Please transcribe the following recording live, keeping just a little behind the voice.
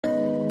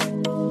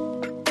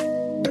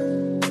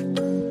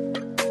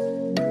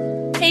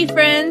Hey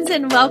friends,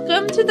 and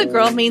welcome to the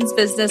Girl Means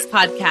Business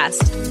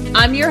podcast.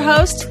 I'm your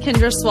host,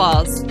 Kendra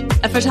Swalls,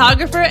 a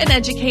photographer and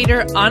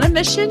educator on a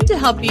mission to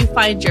help you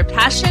find your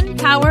passion,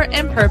 power,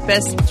 and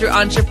purpose through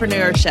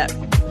entrepreneurship.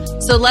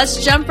 So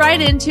let's jump right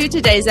into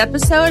today's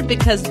episode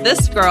because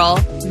this girl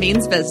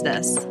means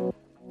business.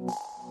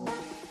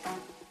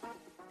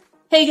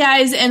 Hey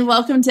guys, and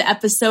welcome to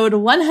episode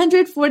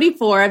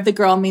 144 of the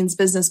Girl Means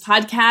Business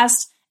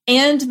podcast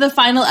and the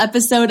final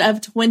episode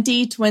of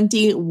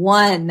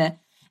 2021.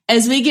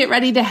 As we get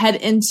ready to head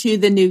into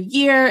the new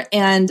year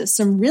and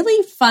some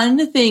really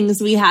fun things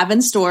we have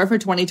in store for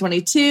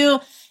 2022,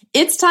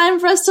 it's time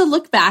for us to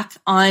look back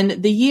on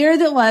the year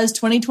that was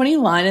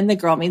 2021 in the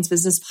Girl Means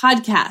Business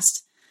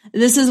podcast.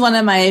 This is one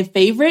of my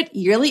favorite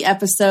yearly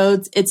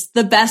episodes. It's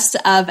the best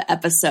of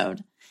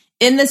episode.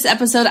 In this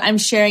episode, I'm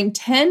sharing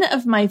 10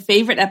 of my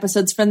favorite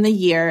episodes from the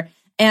year.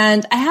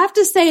 And I have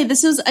to say,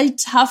 this was a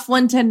tough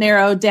one to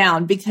narrow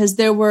down because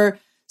there were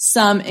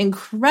some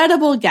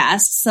incredible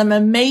guests, some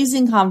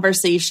amazing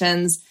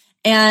conversations.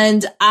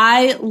 And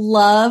I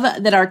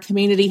love that our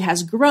community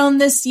has grown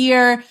this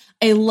year.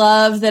 I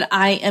love that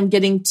I am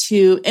getting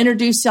to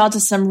introduce y'all to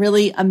some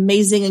really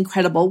amazing,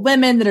 incredible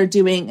women that are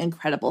doing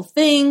incredible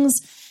things.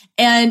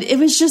 And it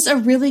was just a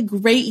really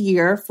great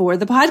year for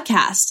the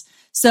podcast.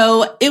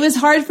 So it was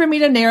hard for me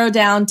to narrow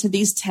down to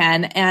these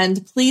 10.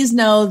 And please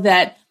know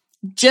that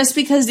just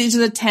because these are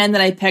the 10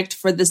 that I picked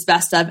for this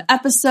best of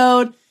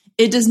episode,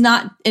 it does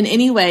not in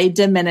any way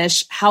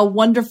diminish how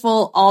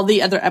wonderful all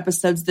the other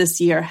episodes this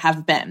year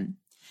have been.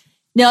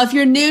 Now, if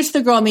you're new to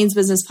the Girl Means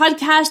Business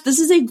podcast, this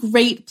is a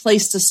great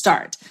place to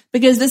start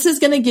because this is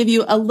going to give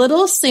you a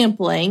little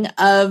sampling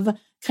of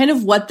kind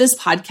of what this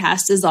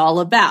podcast is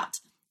all about.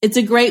 It's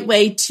a great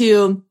way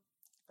to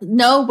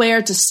know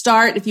where to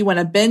start if you want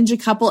to binge a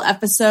couple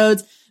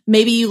episodes.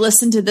 Maybe you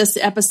listen to this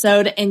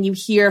episode and you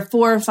hear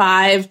 4 or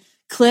 5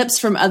 clips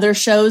from other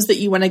shows that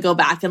you want to go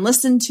back and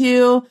listen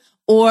to.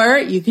 Or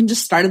you can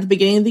just start at the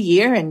beginning of the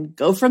year and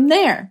go from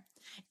there.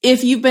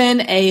 If you've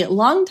been a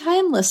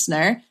longtime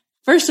listener,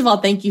 first of all,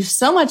 thank you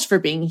so much for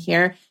being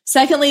here.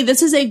 Secondly,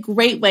 this is a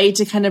great way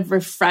to kind of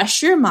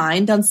refresh your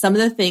mind on some of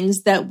the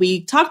things that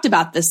we talked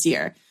about this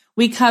year.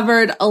 We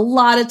covered a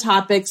lot of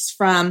topics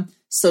from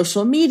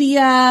social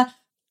media,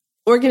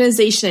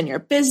 organization in your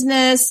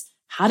business,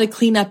 how to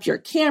clean up your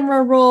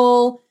camera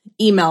roll,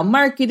 email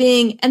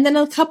marketing, and then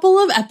a couple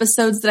of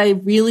episodes that I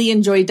really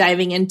enjoy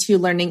diving into,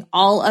 learning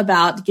all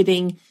about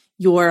getting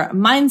your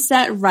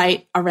mindset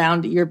right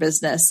around your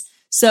business.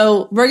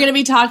 So we're going to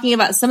be talking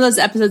about some of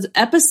those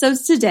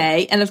episodes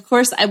today. And of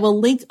course, I will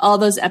link all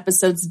those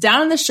episodes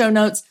down in the show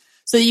notes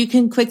so you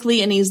can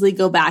quickly and easily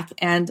go back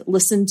and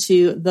listen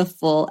to the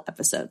full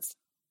episodes.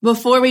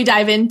 Before we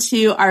dive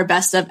into our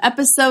best of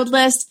episode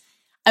list,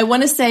 I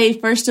want to say,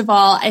 first of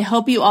all, I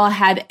hope you all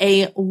had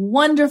a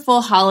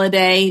wonderful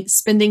holiday,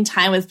 spending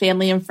time with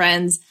family and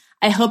friends.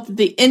 I hope that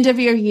the end of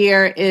your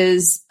year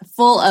is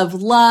full of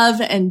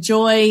love and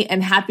joy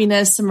and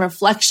happiness, some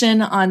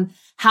reflection on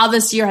how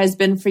this year has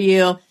been for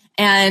you,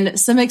 and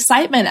some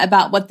excitement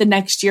about what the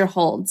next year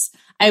holds.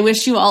 I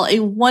wish you all a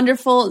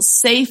wonderful,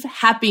 safe,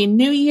 happy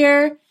new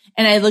year,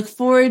 and I look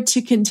forward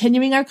to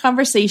continuing our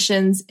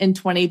conversations in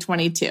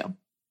 2022. All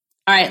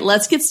right,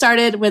 let's get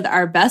started with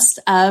our best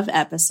of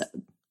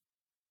episode.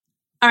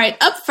 All right,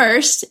 up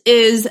first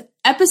is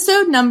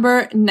episode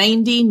number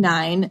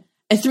 99,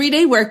 a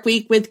 3-day work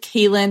week with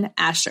Kaylin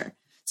Asher.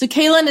 So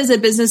Kaylin is a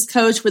business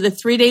coach with a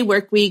 3-day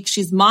work week.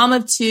 She's mom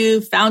of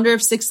 2, founder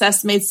of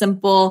Success Made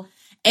Simple.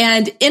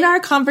 And in our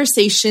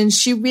conversation,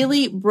 she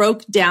really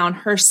broke down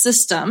her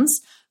systems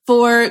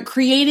for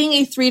creating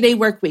a 3-day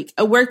work week,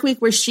 a work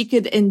week where she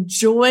could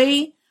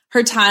enjoy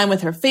her time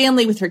with her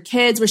family, with her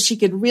kids, where she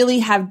could really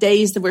have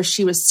days where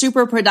she was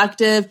super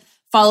productive,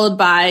 followed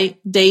by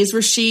days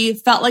where she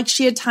felt like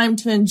she had time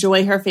to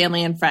enjoy her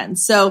family and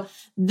friends. So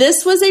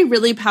this was a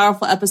really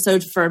powerful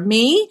episode for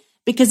me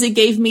because it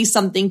gave me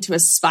something to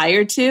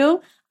aspire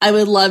to. I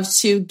would love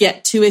to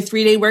get to a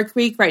 3-day work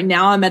week. Right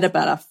now, I'm at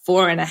about a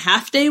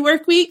 4.5-day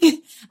work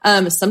week,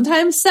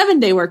 sometimes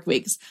 7-day work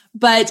weeks.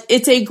 But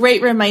it's a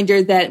great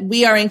reminder that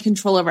we are in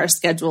control of our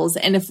schedules.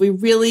 And if we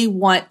really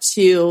want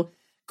to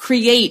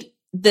create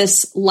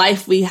this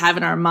life we have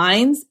in our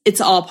minds,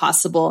 it's all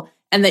possible.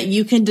 And that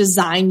you can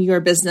design your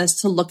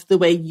business to look the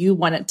way you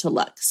want it to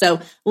look.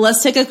 So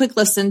let's take a quick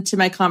listen to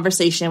my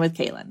conversation with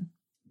Kaylin.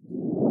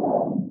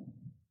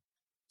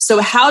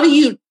 So how do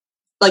you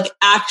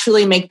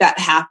actually make that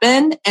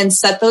happen and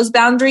set those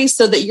boundaries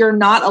so that you're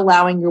not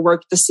allowing your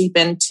work to seep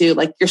into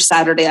your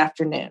Saturday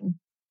afternoon?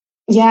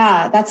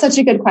 Yeah, that's such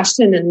a good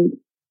question. And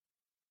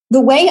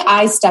the way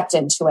I stepped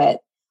into it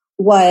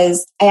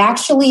was I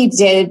actually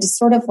did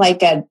sort of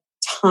like a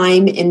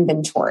time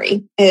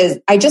inventory.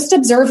 I just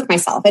observed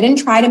myself. I didn't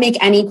try to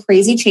make any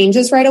crazy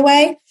changes right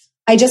away.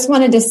 I just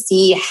wanted to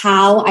see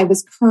how I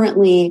was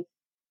currently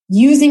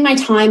using my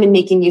time and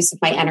making use of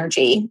my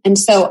energy. And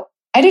so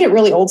I did it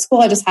really old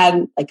school. I just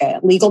had a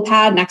legal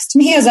pad next to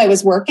me as I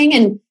was working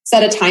and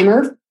set a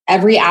timer.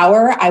 Every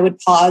hour I would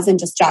pause and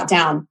just jot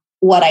down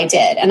what I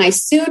did. And I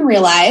soon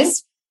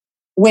realized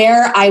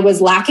where I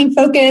was lacking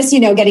focus,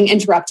 getting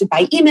interrupted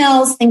by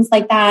emails, things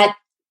like that,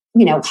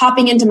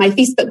 hopping into my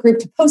Facebook group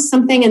to post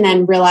something and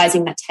then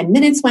realizing that 10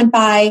 minutes went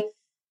by.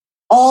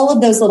 All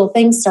of those little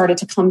things started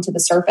to come to the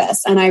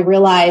surface. And I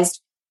realized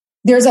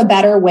there's a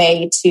better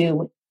way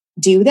to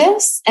do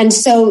this. And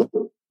so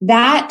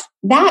that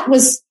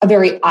was a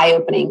very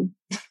eye-opening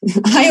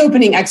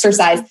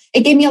exercise.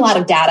 It gave me a lot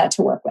of data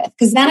to work with,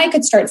 because then I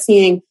could start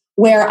seeing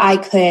where I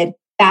could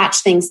batch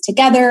things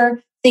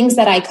together, things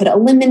that I could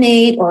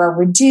eliminate or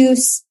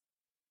reduce.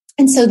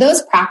 And so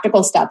those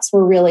practical steps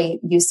were really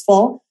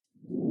useful.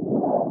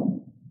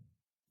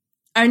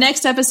 Our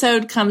next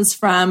episode comes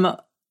from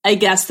a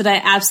guest that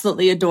I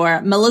absolutely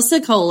adore,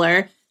 Melissa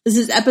Kohler. This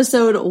is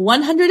episode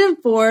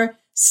 104,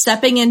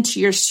 Stepping into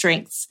Your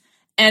Strengths.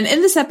 And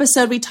in this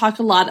episode, we talk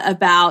a lot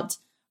about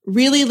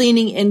really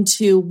leaning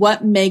into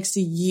what makes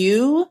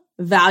you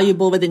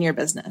valuable within your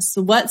business.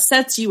 What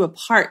sets you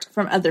apart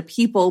from other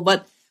people?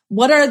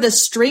 What are the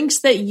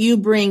strengths that you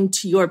bring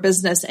to your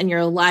business and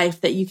your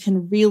life that you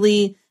can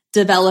really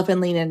develop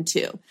and lean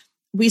into?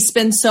 We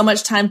spend so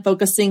much time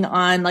focusing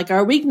on like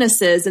our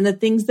weaknesses and the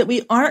things that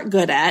we aren't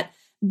good at,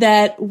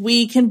 that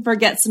we can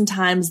forget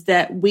sometimes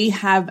that we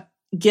have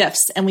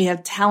gifts and we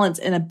have talents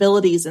and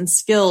abilities and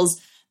skills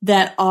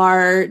that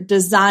are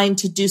designed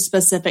to do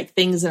specific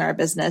things in our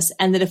business.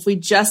 And that if we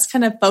just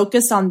kind of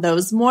focus on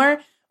those more,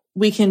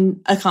 we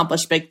can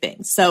accomplish big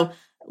things. So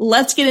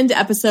let's get into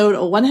episode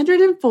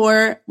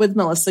 104 with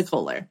Melissa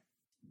Kohler.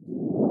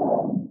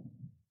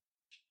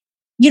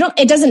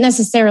 It doesn't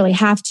necessarily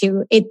have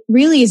to. It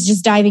really is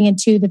just diving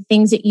into the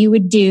things that you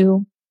would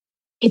do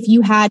if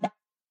you had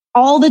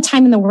all the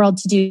time in the world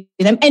to do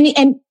them. And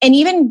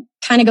even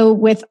kind of go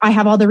with, I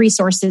have all the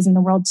resources in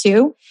the world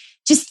too.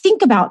 Just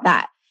think about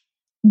that.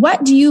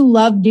 What do you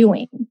love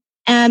doing?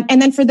 And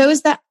then for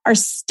those that are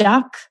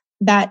stuck,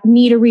 that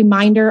need a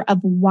reminder of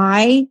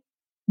why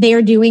they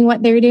are doing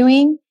what they're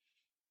doing,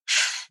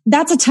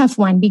 that's a tough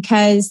one,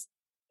 because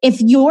if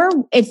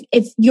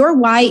your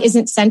why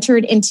isn't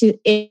centered into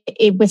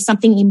it with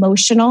something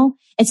emotional,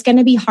 it's going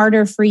to be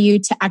harder for you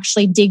to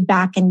actually dig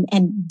back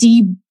and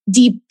deep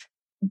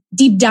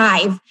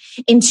dive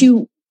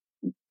into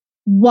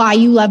why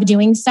you love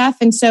doing stuff.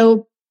 And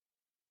so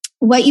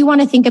what you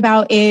want to think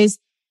about is,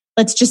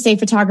 let's just say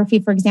photography,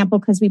 for example,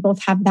 because we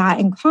both have that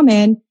in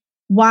common.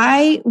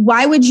 Why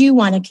would you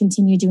want to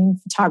continue doing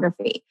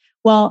photography?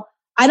 Well,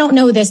 I don't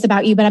know this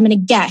about you, but I'm going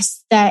to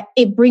guess that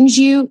it brings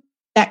you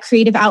that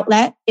creative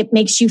outlet. It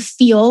makes you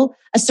feel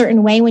a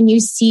certain way when you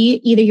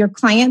see either your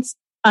clients'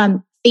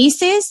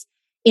 faces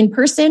in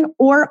person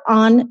or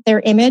on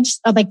their image,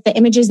 of like the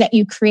images that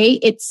you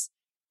create.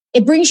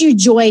 It brings you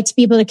joy to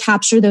be able to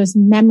capture those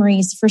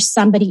memories for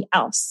somebody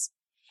else.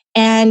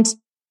 And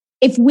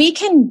if we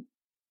can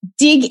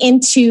dig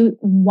into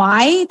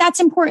why that's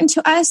important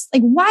to us,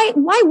 like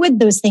why would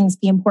those things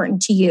be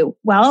important to you?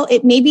 Well,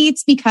 maybe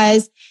it's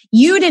because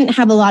you didn't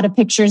have a lot of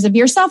pictures of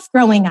yourself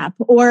growing up,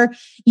 or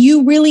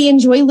you really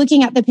enjoy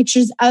looking at the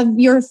pictures of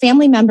your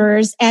family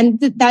members,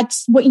 and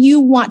that's what you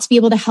want to be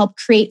able to help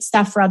create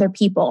stuff for other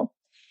people.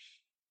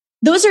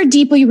 Those are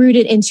deeply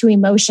rooted into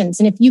emotions.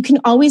 And if you can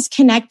always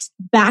connect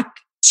back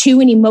to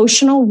an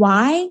emotional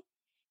why,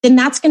 then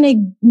that's going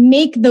to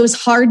make those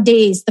hard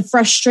days, the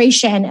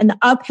frustration and the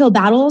uphill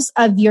battles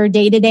of your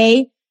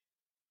day-to-day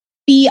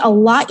be a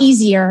lot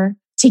easier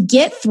to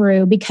get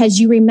through, because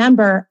you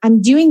remember,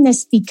 I'm doing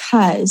this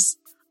because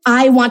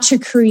I want to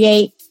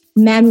create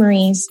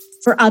memories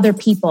for other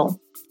people.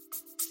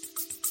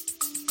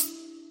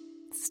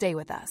 Stay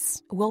with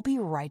us. We'll be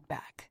right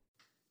back.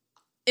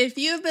 If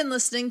you have been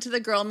listening to the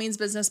Girl Means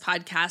Business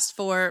podcast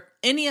for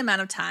any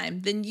amount of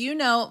time, then you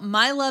know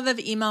my love of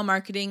email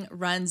marketing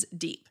runs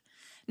deep.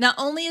 Not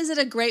only is it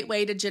a great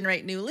way to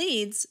generate new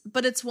leads,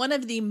 but it's one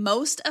of the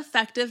most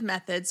effective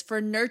methods for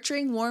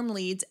nurturing warm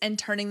leads and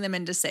turning them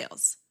into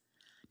sales.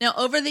 Now,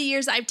 over the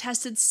years, I've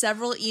tested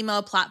several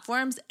email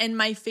platforms, and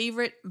my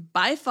favorite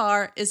by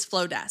far is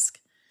Flowdesk.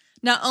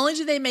 Not only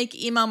do they make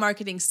email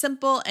marketing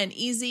simple and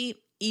easy,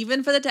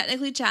 even for the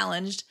technically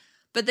challenged,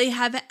 but they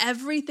have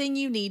everything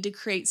you need to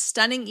create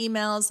stunning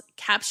emails,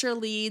 capture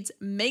leads,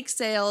 make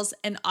sales,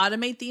 and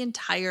automate the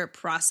entire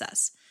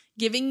process,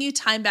 giving you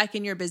time back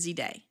in your busy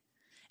day.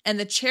 And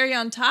the cherry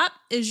on top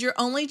is you're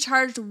only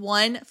charged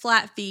one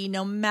flat fee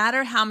no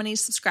matter how many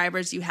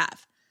subscribers you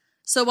have.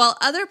 So while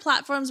other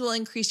platforms will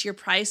increase your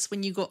price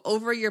when you go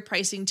over your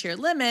pricing tier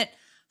limit,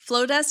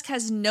 Flowdesk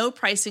has no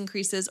price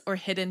increases or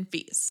hidden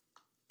fees.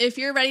 If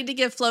you're ready to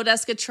give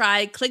Flowdesk a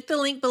try, click the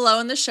link below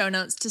in the show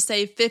notes to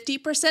save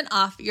 50%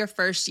 off your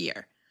first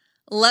year.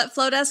 Let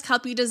Flowdesk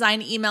help you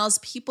design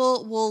emails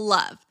people will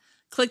love.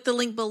 Click the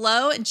link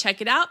below and check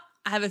it out.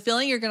 I have a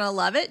feeling you're going to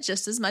love it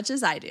just as much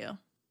as I do.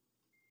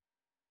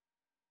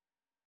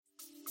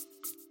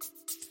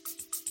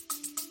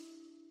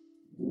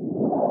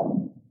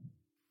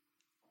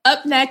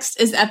 Up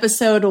next is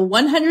episode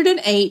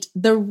 108,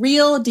 The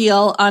Real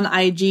Deal on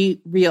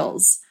IG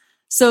Reels.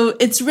 So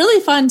it's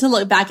really fun to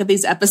look back at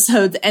these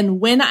episodes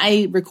and when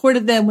I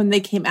recorded them, when they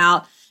came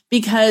out,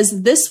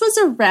 because this was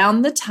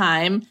around the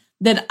time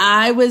that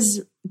I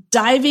was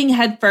diving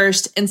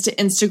headfirst into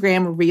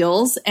Instagram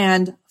Reels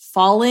and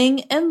falling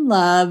in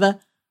love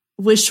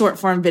with short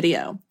form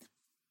video.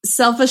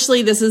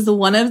 Selfishly, this is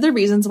one of the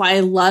reasons why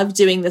I love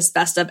doing this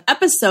best of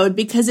episode,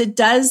 because it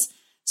does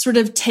sort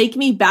of take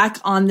me back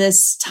on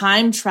this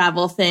time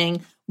travel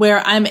thing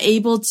where I'm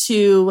able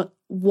to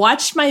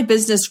watch my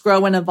business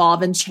grow and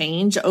evolve and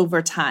change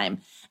over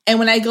time. And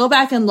when I go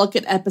back and look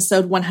at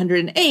episode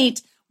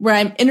 108, where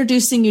I'm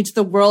introducing you to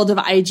the world of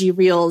IG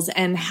Reels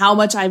and how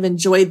much I've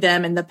enjoyed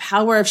them and the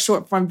power of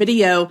short form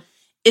video,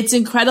 it's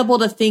incredible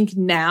to think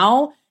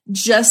now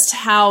just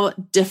how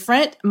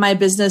different my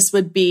business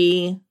would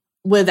be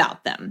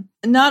without them.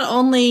 Not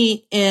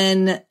only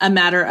in a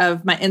matter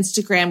of my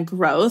Instagram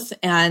growth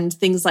and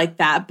things like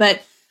that,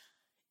 but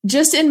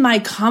just in my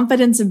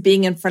confidence of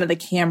being in front of the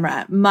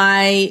camera.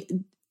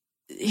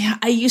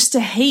 I used to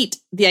hate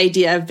the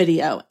idea of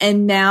video,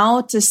 and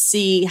now to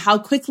see how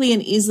quickly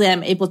and easily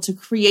I'm able to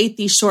create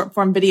these short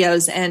form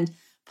videos and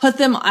put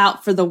them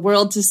out for the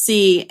world to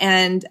see,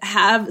 and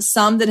have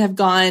some that have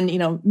gone,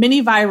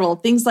 mini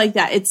viral, things like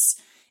that.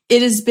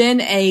 It has been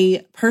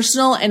a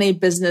personal and a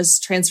business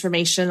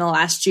transformation in the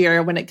last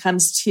year when it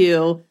comes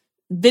to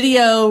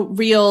video,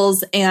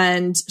 reels,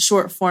 and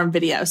short form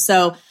video.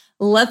 So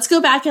let's go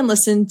back and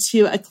listen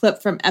to a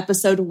clip from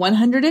episode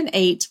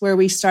 108, where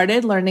we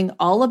started learning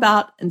all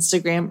about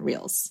Instagram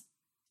Reels.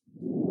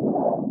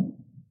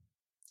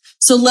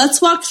 So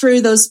let's walk through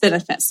those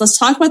benefits. Let's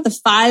talk about the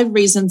 5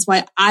 reasons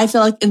why I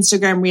feel like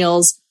Instagram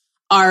Reels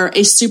are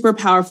a super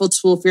powerful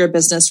tool for your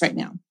business right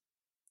now.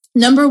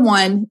 Number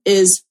 1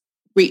 is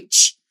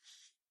reach.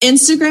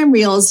 Instagram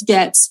Reels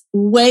gets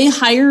way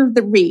higher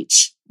the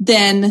reach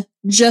than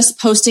just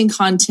posting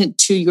content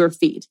to your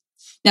feed.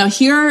 Now,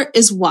 here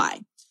is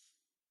why.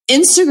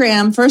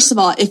 Instagram, first of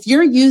all, if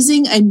you're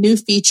using a new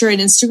feature in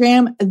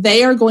Instagram,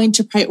 they are going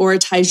to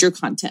prioritize your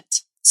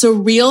content. So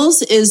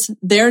Reels is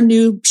their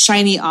new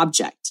shiny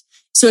object.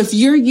 So if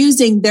you're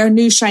using their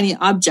new shiny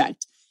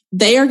object,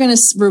 they are going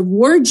to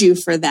reward you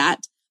for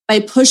that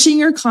by pushing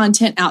your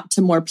content out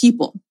to more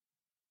people.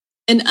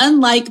 And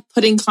unlike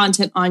putting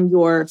content on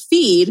your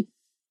feed,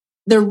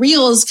 the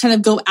Reels kind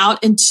of go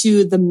out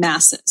into the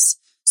masses.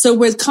 So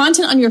with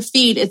content on your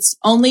feed, it's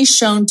only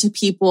shown to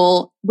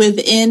people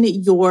within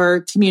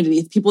your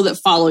community, people that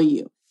follow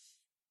you,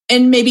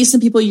 and maybe some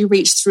people you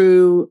reach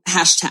through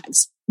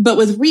hashtags. But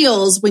with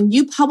Reels, when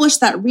you publish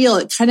that Reel,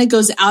 it kind of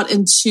goes out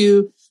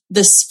into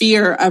the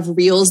sphere of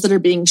Reels that are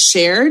being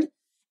shared.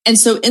 And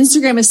so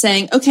Instagram is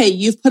saying, okay,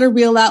 you've put a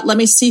Reel out. Let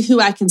me see who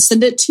I can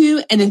send it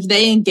to. And if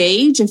they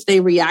engage, if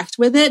they react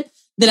with it,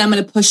 then I'm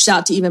going to push it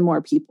out to even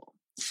more people.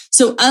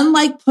 So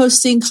unlike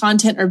posting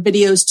content or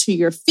videos to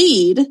your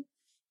feed,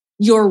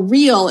 your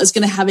Reel is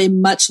going to have a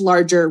much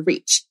larger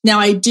reach. Now,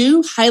 I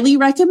do highly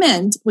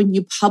recommend when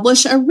you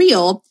publish a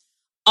Reel,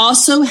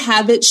 also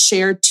have it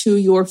shared to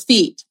your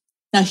feed.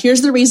 Now,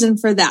 here's the reason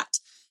for that.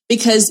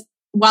 Because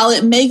while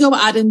it may go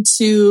out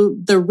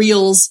into the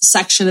Reels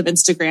section of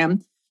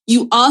Instagram,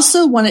 you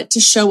also want it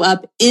to show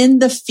up in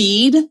the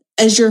feed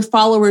as your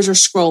followers are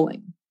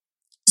scrolling.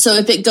 So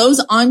if it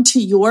goes onto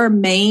your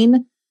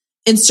main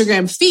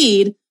Instagram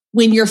feed,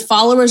 when your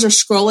followers are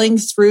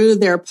scrolling through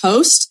their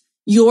post,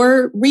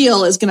 your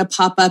Reel is going to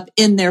pop up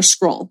in their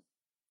scroll.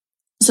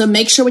 So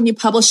make sure when you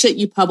publish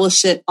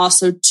it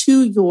also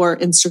to your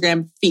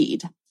Instagram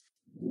feed.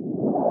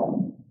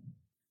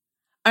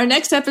 Our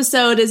next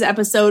episode is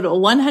episode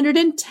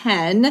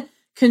 110,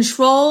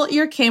 Control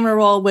Your Camera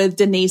Roll with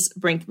Denise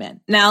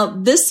Brinkman. Now,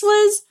 this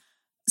was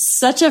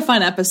such a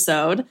fun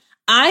episode.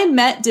 I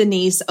met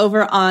Denise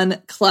over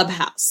on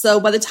Clubhouse. So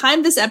by the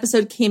time this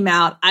episode came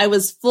out, I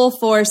was full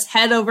force,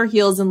 head over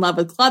heels in love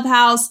with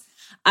Clubhouse.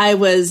 I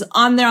was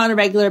on there on a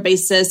regular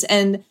basis,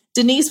 and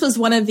Denise was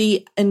one of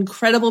the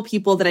incredible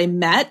people that I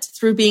met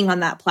through being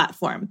on that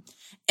platform.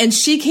 And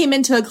she came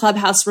into a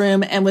Clubhouse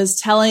room and was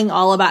telling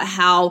all about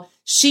how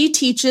she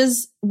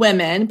teaches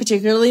women,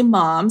 particularly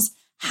moms,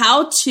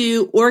 how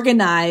to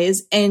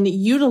organize and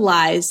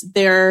utilize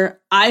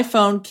their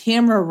iPhone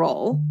camera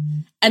roll.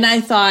 And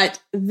I thought,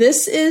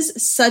 this is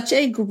such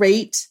a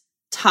great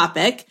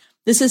topic.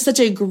 This is such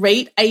a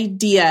great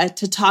idea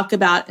to talk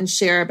about and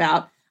share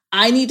about.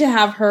 I need to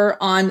have her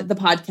on the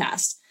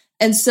podcast.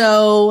 And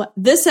so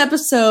this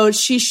episode,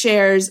 she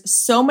shares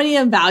so many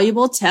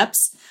invaluable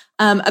tips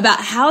about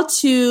how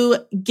to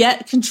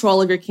get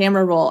control of your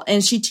camera roll.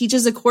 And she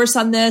teaches a course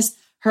on this.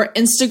 Her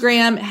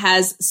Instagram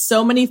has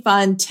so many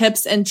fun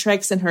tips and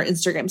tricks in her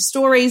Instagram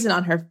stories and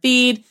on her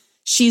feed.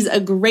 She's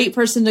a great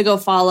person to go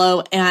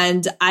follow.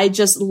 And I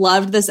just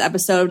loved this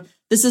episode.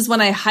 This is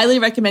one I highly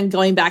recommend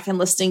going back and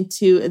listening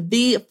to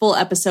the full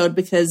episode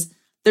because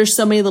there's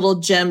so many little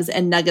gems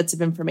and nuggets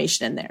of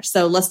information in there.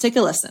 So let's take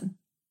a listen.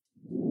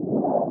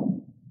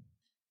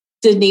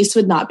 Denise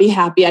would not be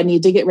happy. I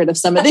need to get rid of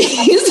some of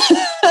these.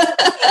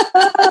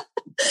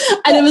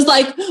 And it was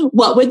like,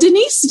 what would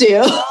Denise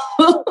do?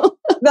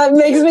 That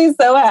makes me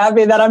so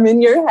happy that I'm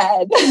in your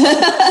head.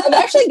 I've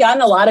actually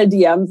gotten a lot of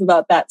DMs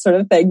about that sort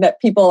of thing, that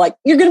people like,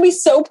 you're going to be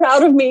so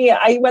proud of me.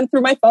 I went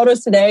through my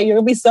photos today. You're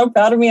going to be so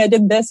proud of me. I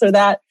did this or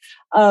that.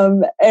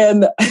 And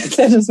that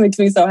just makes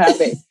me so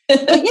happy.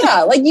 But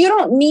yeah, like you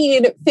don't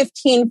need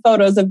 15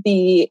 photos of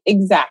the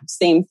exact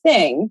same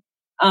thing.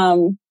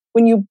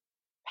 When you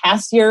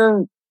pass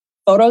your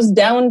photos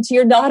down to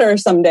your daughter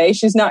someday,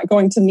 she's not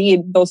going to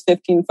need those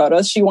 15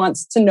 photos. She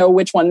wants to know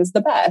which one is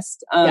the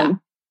best.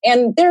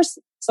 And there's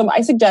some,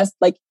 I suggest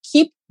like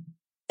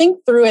think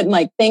through it and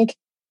like think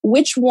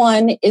which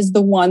one is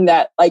the one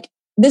that like,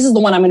 this is the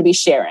one I'm going to be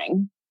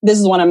sharing. This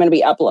is the one I'm going to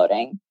be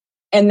uploading.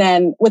 And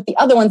then with the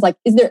other ones, like,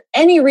 is there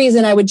any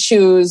reason I would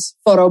choose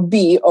photo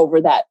B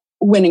over that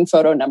winning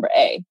photo number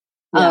A?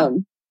 Yeah.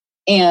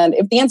 And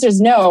if the answer is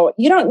no,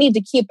 you don't need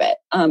to keep it.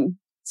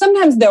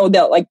 Sometimes they'll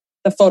like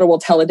the photo will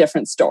tell a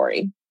different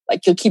story.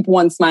 Like you'll keep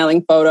one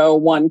smiling photo,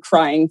 one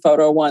crying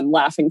photo, one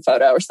laughing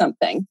photo or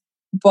something.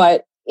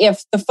 But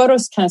if the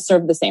photos kind of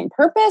serve the same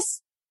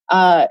purpose,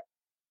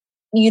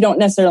 you don't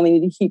necessarily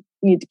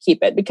need to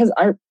keep it, because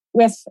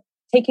with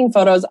taking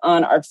photos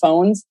on our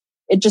phones,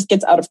 it just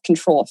gets out of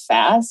control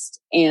fast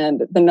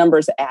and the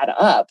numbers add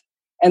up.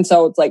 And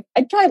so it's like,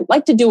 I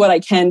like to do what I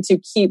can to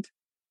keep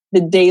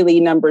the daily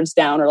numbers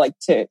down, or like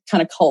to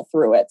kind of cull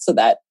through it, so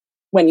that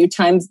when you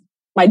times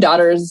my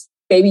daughter's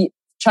baby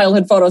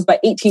childhood photos by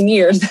 18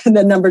 years,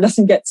 the number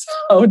doesn't get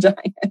so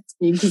giant.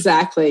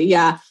 Exactly.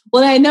 Yeah.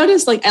 Well, I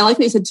noticed, like, I like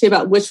what you said too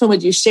about which one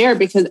would you share,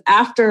 because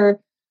after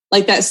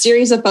like that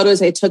series of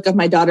photos I took of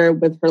my daughter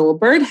with her little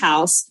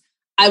birdhouse,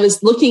 I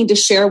was looking to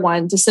send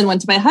one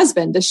to my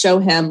husband to show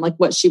him like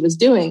what she was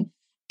doing.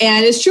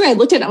 And it's true. I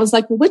looked at it and I was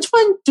like, well, which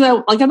one do I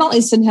like? I'm not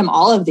going to send him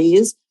all of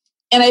these.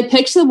 And I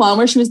picked the one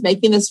where she was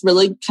making this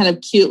really kind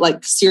of cute,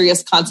 like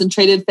serious,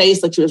 concentrated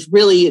face. Like she was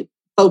really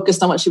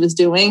focused on what she was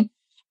doing.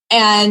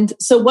 And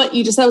so what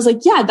you just said, I was like,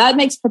 yeah, that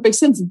makes perfect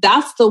sense.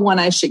 That's the one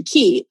I should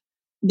keep.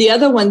 The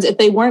other ones, if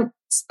they weren't,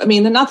 I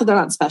mean, they're not that they're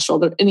not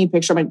special. Any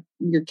picture of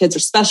your kids are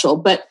special.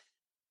 But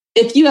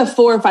if you have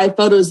 4 or 5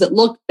 photos that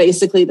look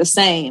basically the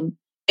same,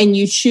 and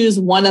you choose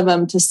one of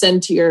them to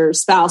send to your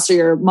spouse or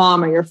your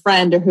mom or your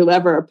friend or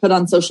whoever, or put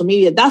on social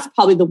media, that's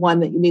probably the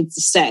one that you need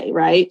to stay,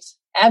 right?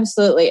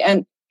 Absolutely.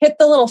 And hit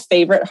the little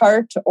favorite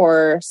heart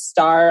or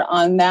star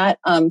on that,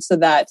 so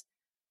that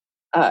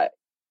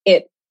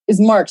it is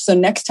marked. So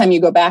next time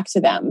you go back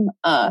to them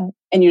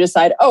and you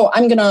decide, oh,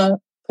 I'm going to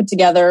put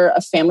together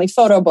a family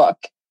photo book,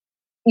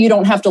 you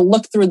don't have to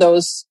look through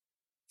those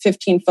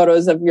 15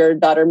 photos of your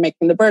daughter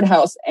making the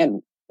birdhouse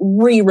and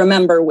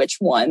remember which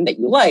one that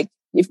you like.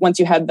 Once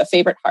you have the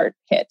favorite heart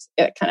hit,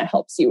 it kind of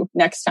helps you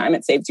next time.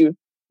 It saves you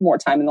more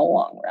time in the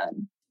long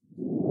run.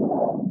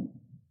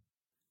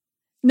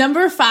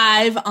 Number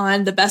 5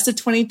 on the Best of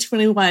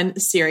 2021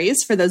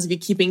 series, for those of you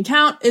keeping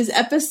count, is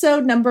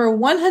episode number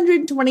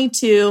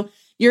 122,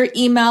 your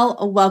email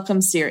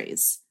welcome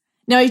series.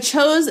 Now, I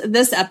chose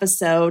this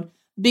episode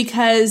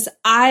because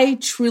I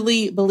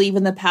truly believe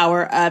in the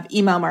power of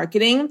email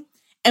marketing.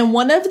 And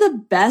one of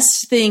the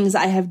best things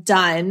I have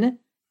done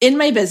in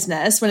my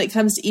business when it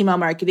comes to email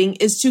marketing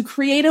is to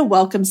create a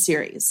welcome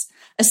series,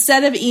 a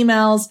set of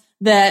emails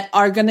that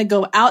are going to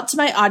go out to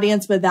my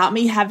audience without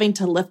me having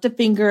to lift a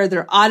finger.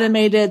 They're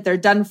automated. They're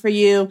done for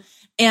you.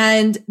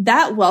 And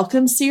that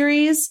welcome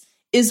series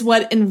is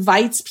what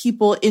invites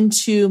people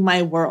into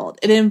my world.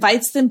 It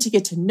invites them to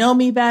get to know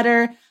me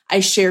better. I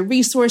share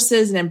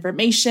resources and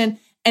information,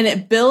 and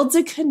it builds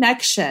a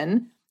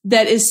connection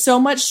that is so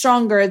much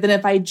stronger than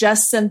if I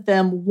just sent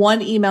them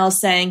one email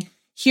saying,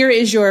 here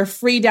is your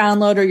free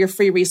download or your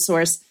free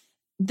resource.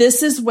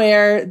 This is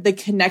where the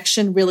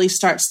connection really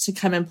starts to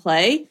come in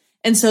play.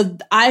 And so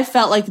I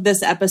felt like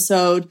this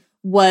episode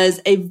was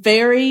a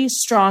very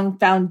strong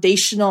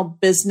foundational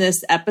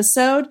business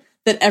episode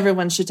that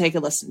everyone should take a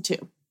listen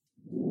to.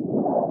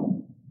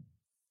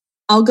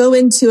 I'll go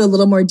into a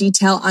little more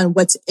detail on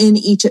what's in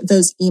each of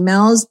those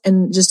emails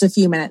in just a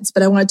few minutes,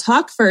 but I want to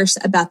talk first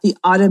about the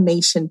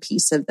automation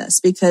piece of this,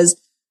 because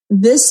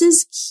this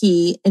is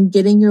key in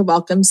getting your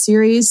welcome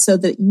series so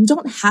that you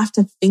don't have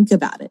to think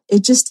about it.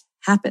 It just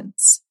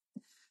happens.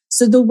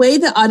 So the way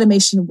the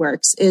automation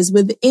works is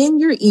within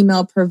your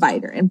email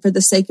provider. And for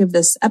the sake of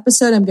this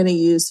episode, I'm going to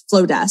use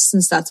Flowdesk,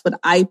 since that's what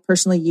I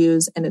personally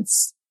use and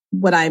it's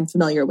what I'm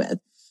familiar with.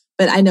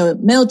 But I know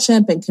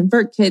MailChimp and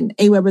ConvertKit and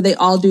Aweber, they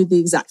all do the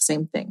exact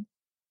same thing.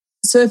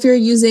 So if you're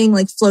using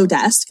like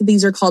Flowdesk,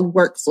 these are called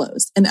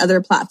workflows. And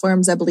other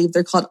platforms, I believe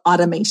they're called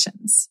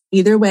automations.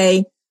 Either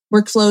way,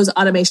 workflows,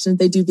 automations,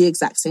 they do the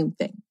exact same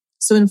thing.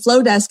 So in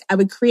Flowdesk, I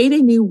would create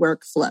a new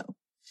workflow.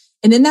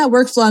 And in that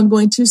workflow, I'm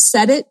going to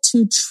set it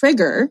to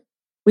trigger,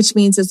 which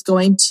means it's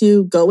going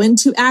to go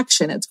into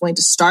action. It's going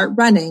to start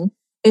running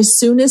as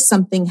soon as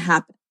something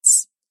happens.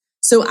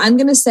 So I'm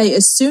going to say,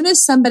 as soon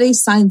as somebody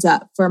signs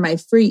up for my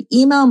free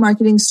email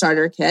marketing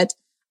starter kit,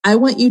 I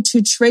want you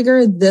to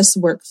trigger this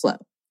workflow.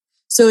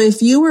 So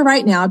if you were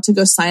right now to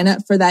go sign up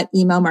for that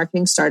email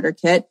marketing starter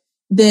kit,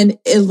 then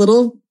a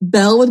little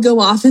bell would go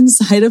off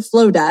inside of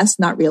Flowdesk.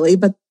 Not really,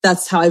 but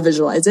that's how I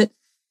visualize it.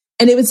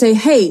 And it would say,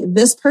 hey,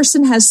 this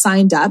person has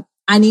signed up.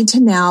 I need to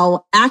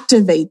now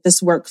activate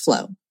this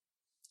workflow.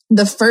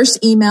 The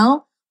first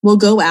email will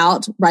go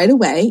out right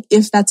away.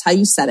 If that's how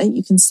you set it,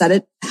 you can set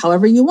it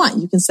however you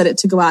want. You can set it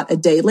to go out a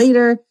day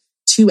later,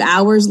 2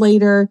 hours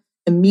later,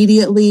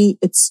 immediately.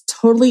 It's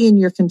totally in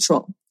your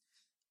control.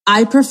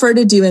 I prefer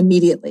to do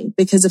immediately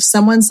because if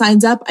someone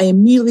signs up, I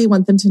immediately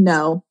want them to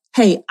know,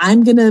 hey,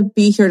 I'm going to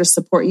be here to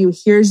support you.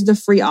 Here's the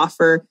free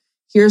offer.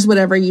 Here's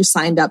whatever you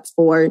signed up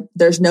for.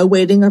 There's no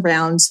waiting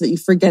around so that you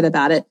forget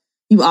about it.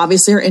 You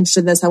obviously are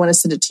interested in this. I want to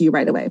send it to you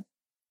right away.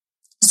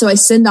 So I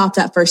send off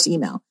that first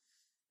email.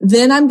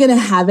 Then I'm going to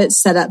have it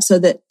set up so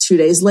that 2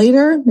 days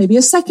later, maybe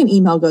a second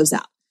email goes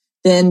out.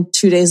 Then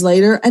 2 days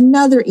later,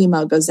 another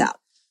email goes out.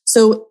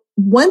 So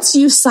once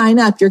you sign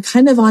up, you're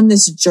kind of on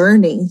this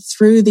journey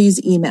through these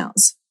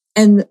emails.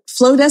 And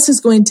Flowdesk is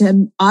going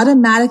to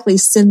automatically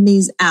send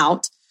these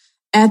out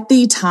at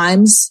the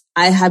times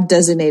I have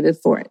designated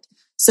for it.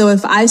 So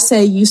if I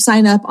say you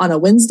sign up on a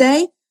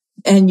Wednesday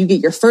and you get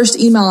your first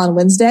email on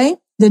Wednesday,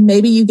 then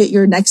maybe you get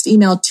your next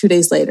email 2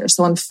 days later.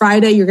 So on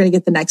Friday, you're going to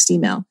get the next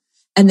email.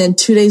 And then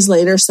 2 days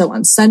later, so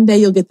on Sunday,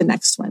 you'll get the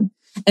next one.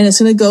 And it's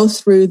going to go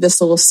through this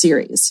little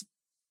series.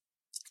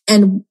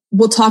 And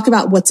we'll talk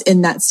about what's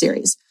in that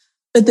series.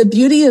 But the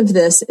beauty of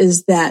this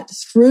is that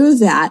through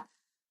that,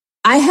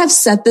 I have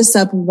set this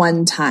up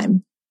one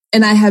time.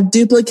 And I have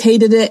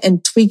duplicated it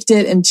and tweaked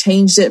it and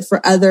changed it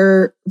for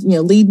other,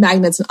 lead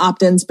magnets and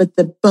opt-ins, but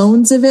the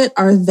bones of it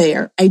are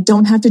there. I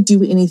don't have to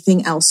do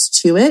anything else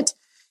to it.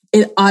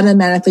 It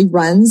automatically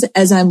runs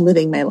as I'm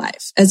living my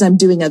life, as I'm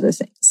doing other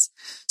things.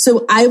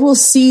 So I will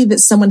see that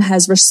someone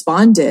has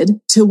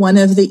responded to one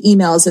of the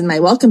emails in my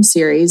welcome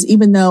series,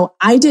 even though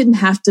I didn't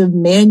have to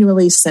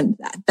manually send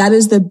that. That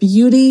is the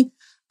beauty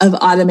of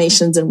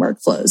automations and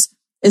workflows,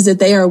 is that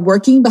they are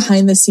working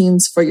behind the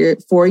scenes for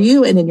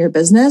you and in your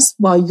business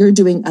while you're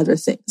doing other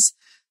things.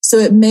 So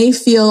it may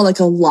feel like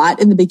a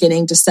lot in the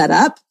beginning to set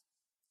up,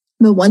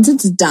 but once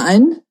it's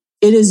done,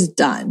 it is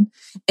done.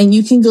 And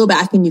you can go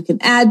back and you can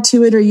add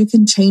to it, or you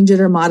can change it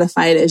or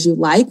modify it as you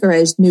like, or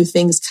as new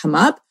things come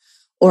up,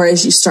 or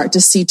as you start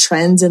to see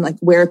trends in like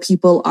where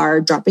people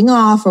are dropping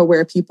off or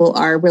where people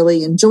are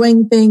really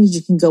enjoying things,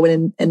 you can go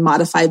in and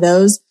modify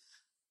those.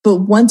 But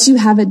once you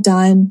have it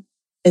done,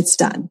 it's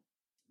done.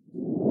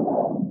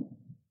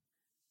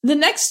 The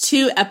next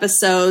 2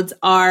 episodes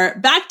are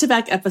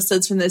back-to-back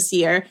episodes from this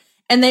year,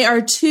 and they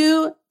are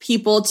 2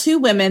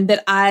 women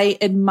that I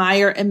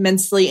admire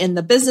immensely in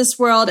the business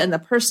world and the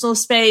personal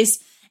space.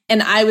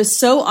 And I was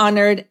so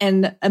honored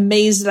and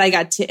amazed that I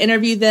got to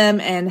interview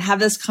them and have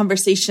those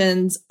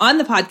conversations on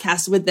the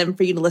podcast with them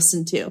for you to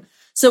listen to.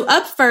 So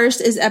up first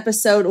is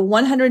episode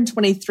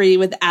 123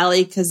 with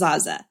Ali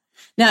Kazaza.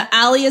 Now,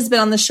 Ali has been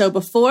on the show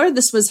before.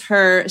 This was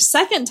her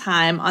second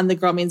time on the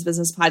Girl Means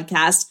Business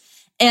podcast.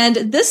 And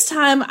this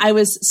time I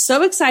was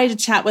so excited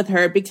to chat with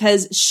her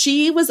because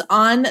she was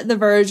on the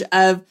verge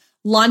of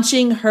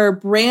launching her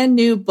brand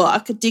new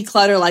book,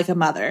 Declutter Like a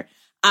Mother.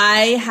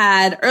 I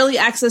had early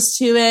access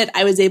to it.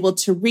 I was able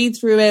to read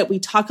through it. We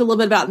talk a little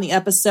bit about it in the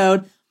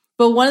episode.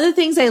 But one of the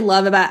things I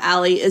love about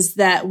Ali is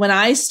that when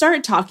I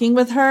start talking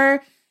with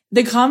her,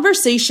 the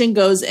conversation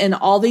goes in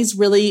all these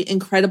really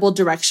incredible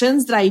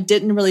directions that I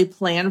didn't really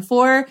plan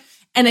for.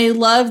 And I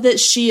love that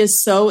she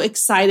is so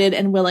excited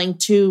and willing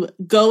to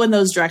go in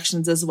those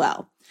directions as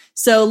well.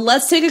 So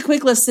let's take a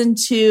quick listen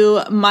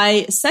to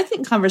my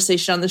second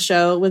conversation on the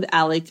show with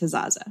Ali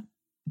Kazaza.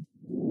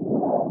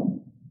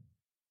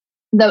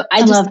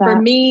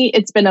 For me,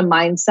 it's been a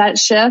mindset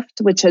shift,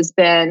 which has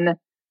been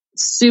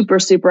super,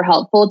 super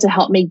helpful to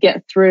help me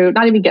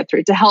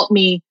to help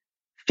me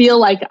feel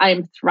like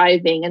I'm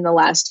thriving in the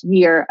last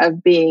year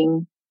of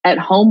being at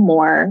home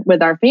more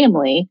with our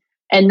family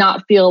and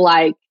not feel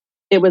like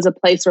it was a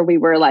place where we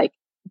were like,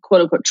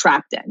 quote unquote,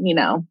 trapped in,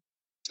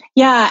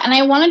 Yeah. And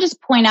I want to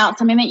just point out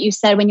something that you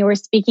said when you were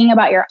speaking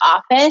about your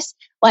office,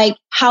 like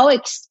how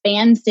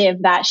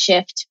expansive that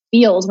shift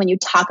feels when you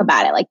talk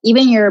about it. Like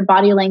even your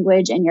body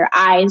language and your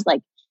eyes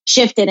like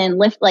shifted and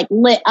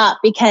lit up,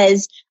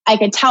 because I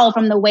could tell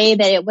from the way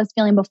that it was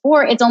feeling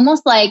before, it's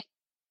almost like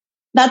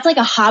that's like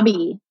a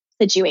hobby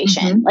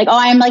situation. Mm-hmm. Like, oh,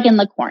 I'm like in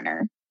the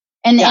corner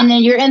and then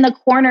you're in the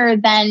corner,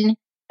 then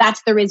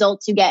that's the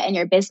results you get in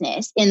your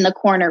business, in the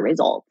corner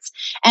results.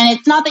 And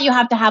it's not that you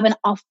have to have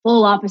a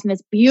full office in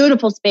this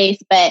beautiful space,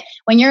 but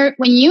when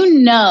you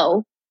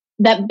know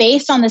that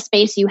based on the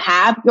space you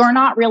have, you're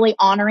not really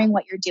honoring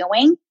what you're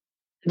doing,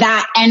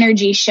 that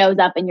energy shows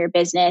up in your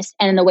business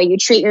and in the way you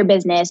treat your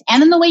business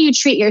and in the way you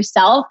treat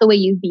yourself, the way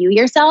you view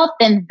yourself,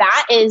 then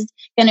that is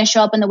going to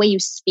show up in the way you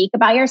speak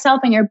about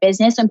yourself and your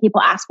business when people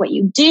ask what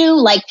you do.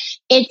 Like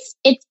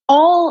it's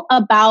all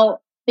about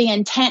the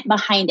intent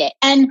behind it.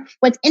 And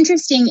what's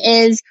interesting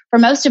is for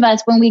most of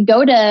us, when we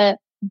go to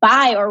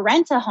buy or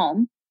rent a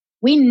home,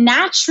 we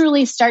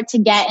naturally start to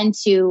get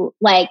into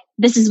like,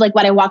 this is like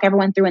what I walk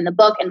everyone through in the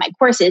book and my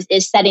courses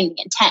is setting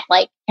the intent,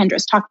 like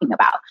Kendra's talking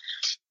about.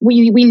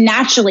 We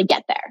naturally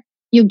get there.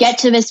 You get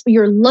to this,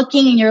 you're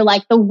looking and you're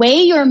like, the way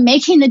you're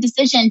making the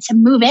decision to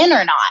move in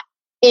or not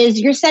is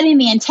you're setting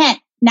the intent.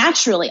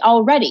 naturally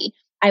already.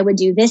 I would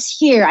do this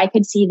here. I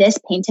could see this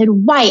painted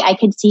white. I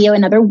could see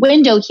another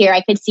window here.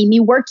 I could see me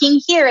working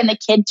here and the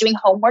kids doing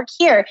homework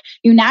here.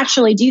 You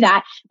naturally do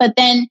that. But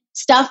then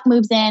stuff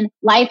moves in,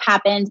 life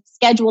happens,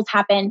 schedules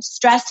happen,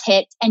 stress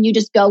hits, and you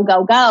just go,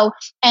 go, go.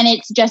 And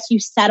it's just you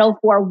settle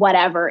for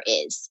whatever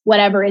is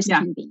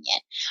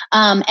convenient.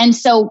 And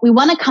so we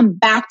want to come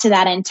back to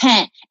that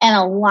intent and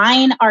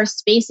align our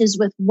spaces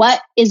with what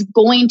is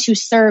going to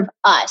serve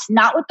us,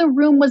 not what the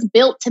room was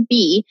built to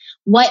be,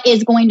 what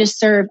is going to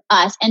serve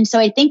us. And so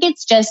I think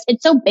it's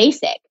so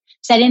basic.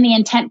 Setting the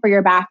intent for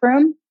your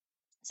bathroom,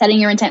 setting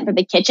your intent for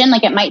the kitchen.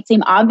 Like it might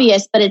seem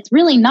obvious, but it's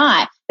really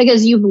not,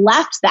 because you've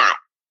left that.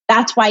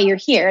 That's why you're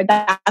here.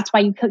 That's why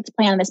you clicked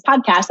play on this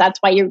podcast. That's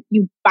why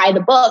you buy the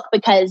book,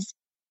 because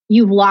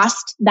you've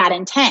lost that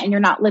intent and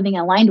you're not living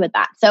aligned with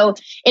that. So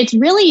it's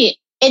really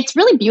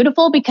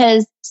beautiful,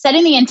 because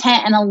setting the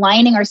intent and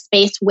aligning our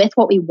space with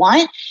what we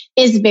want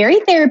is very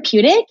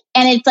therapeutic.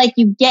 And it's like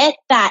you get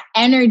that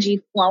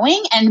energy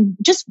flowing, and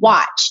just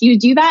watch. You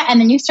do that, and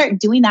then you start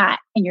doing that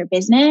in your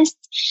business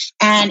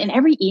and in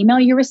every email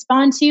you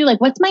respond to. Like,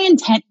 what's my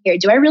intent here?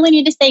 Do I really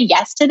need to say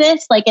yes to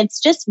this? Like, it's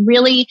just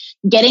really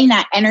getting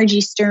that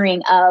energy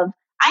stirring of,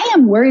 I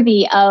am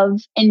worthy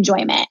of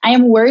enjoyment. I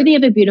am worthy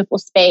of a beautiful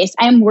space.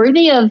 I am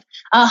worthy of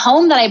a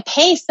home that I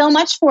pay so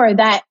much for,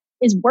 that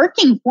is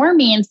working for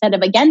me instead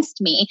of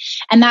against me.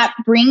 And that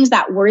brings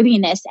that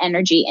worthiness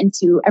energy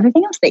into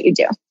everything else that you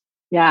do.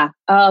 Yeah.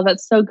 Oh,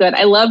 that's so good.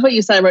 I love what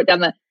you said. I wrote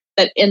down that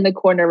in the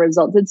corner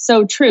results. It's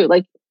so true.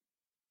 Like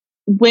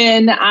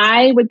when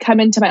I would come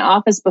into my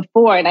office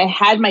before and I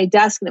had my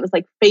desk and it was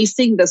like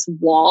facing this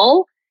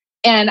wall,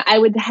 and I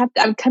would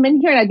come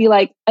in here and I'd be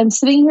like, I'm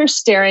sitting here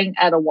staring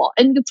at a wall,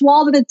 and it's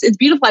wall that it's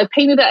beautiful. I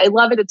painted it. I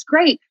love it. It's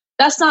great.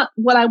 That's not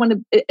what I want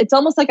to, it's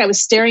almost like I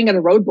was staring at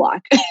a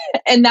roadblock.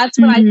 And that's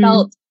when I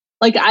felt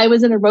like I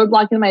was in a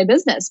roadblock in my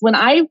business. When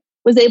I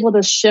was able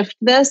to shift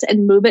this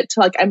and move it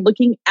to like, I'm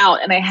looking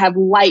out and I have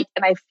light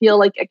and I feel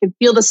like I can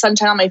feel the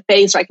sunshine on my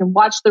face, or I can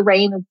watch the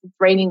rain if it's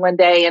raining one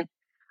day. And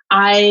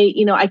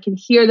I can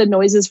hear the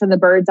noises from the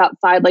birds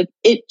outside. Like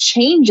it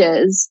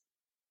changes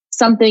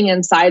something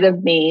inside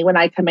of me when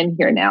I come in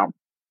here now.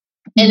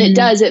 And it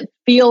does, it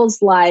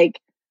feels like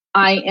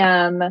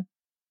I'm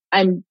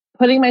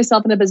putting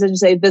myself in a position to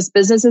say, this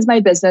business is my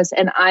business,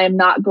 and I am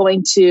not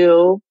going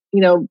to,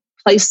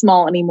 play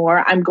small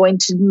anymore. I'm going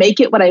to make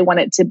it what I want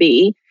it to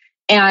be.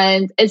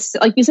 And it's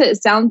like you said,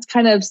 it sounds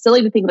kind of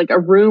silly to think like a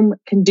room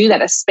can do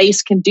that, a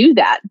space can do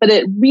that, but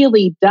it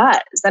really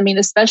does. I mean,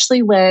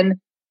 especially when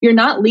you're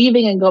not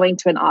leaving and going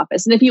to an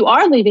office. And if you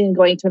are leaving and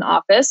going to an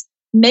office,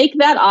 make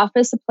that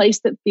office a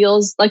place that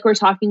feels like we're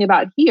talking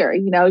about here.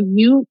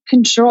 You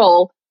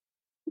control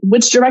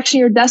which direction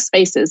your desk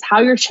faces,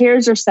 how your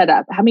chairs are set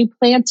up, how many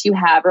plants you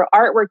have or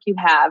artwork you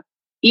have.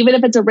 Even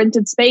if it's a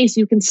rented space,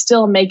 you can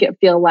still make it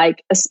feel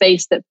like a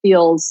space that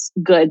feels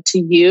good to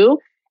you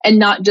and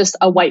not just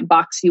a white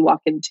box you walk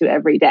into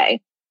every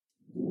day.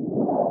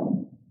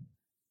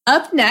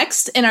 Up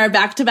next in our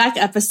back-to-back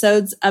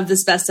episodes of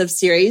this Best of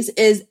series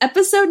is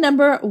episode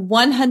number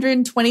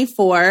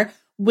 124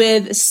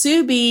 with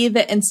Sue B,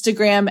 the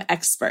Instagram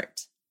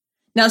expert.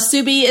 Now,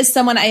 Sue B is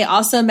someone I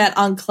also met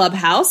on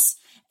Clubhouse.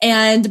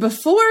 And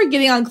before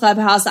getting on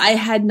Clubhouse, I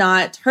had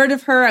not heard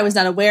of her. I was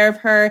not aware of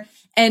her.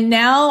 And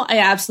now I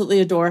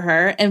absolutely adore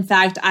her. In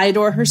fact, I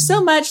adore her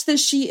so much that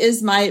she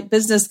is my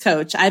business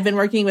coach. I've been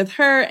working with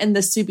her and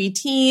the Sue B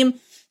team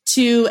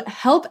to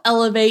help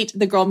elevate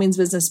the Girl Means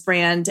Business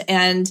brand.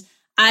 And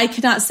I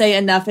cannot say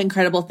enough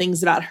incredible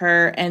things about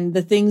her and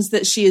the things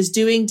that she is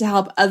doing to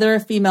help other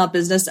female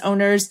business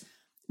owners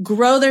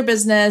grow their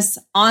business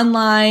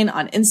online,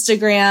 on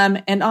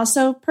Instagram, and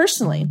also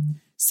personally.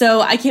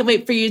 So I can't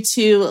wait for you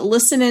to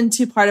listen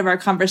into part of our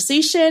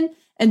conversation,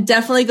 and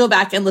definitely go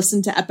back and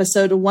listen to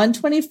episode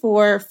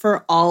 124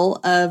 for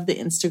all of the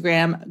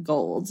Instagram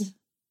gold.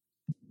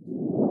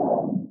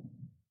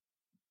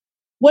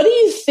 What do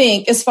you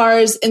think as far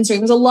as Instagram?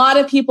 Because a lot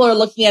of people are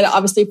looking at it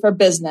obviously for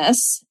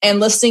business, and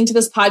listening to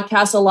this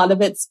podcast, a lot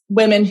of it's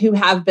women who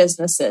have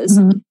businesses.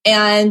 Mm-hmm.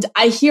 And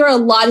I hear a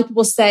lot of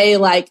people say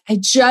like, I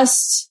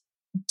just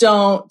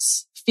don't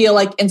feel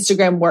like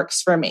Instagram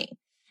works for me.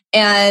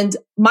 And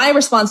my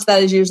response to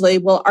that is usually,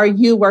 well, are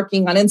you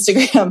working on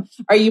Instagram?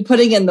 Are you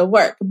putting in the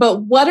work?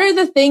 But what are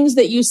the things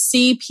that you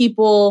see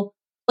people,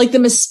 like the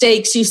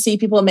mistakes you see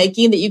people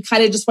making that you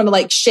kind of just want to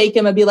like shake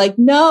them and be like,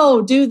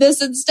 no, do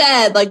this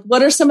instead? Like,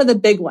 what are some of the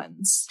big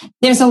ones?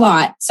 There's a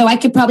lot. So I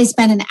could probably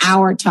spend an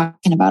hour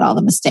talking about all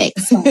the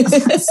mistakes.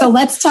 So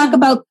let's talk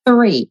about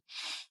 3.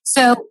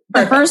 So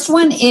the first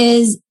one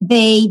is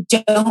they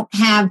don't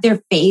have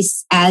their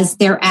face as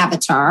their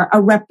avatar,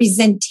 a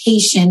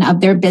representation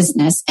of their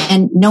business.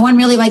 And no one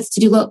really likes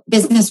to do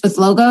business with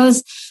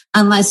logos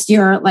unless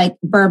you're like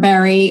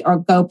Burberry or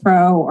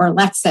GoPro or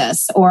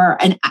Lexus or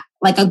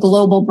like a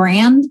global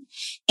brand.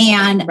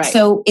 And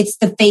so it's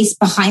the face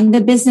behind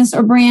the business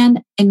or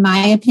brand, in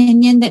my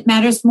opinion, that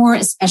matters more,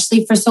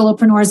 especially for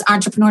solopreneurs,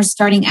 entrepreneurs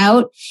starting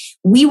out.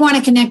 We want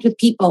to connect with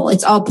people.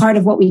 It's all part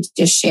of what we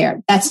just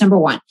shared. That's number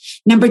one.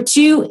 Number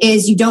two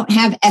is you don't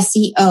have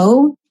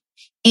SEO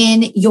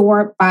in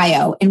your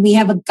bio. And we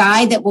have a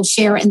guide that we'll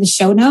share in the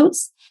show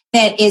notes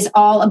that is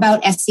all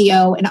about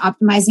SEO and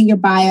optimizing your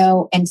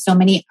bio, and so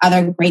many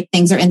other great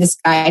things are in this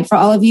guide for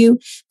all of you.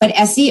 But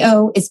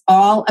SEO is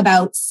all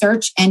about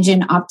search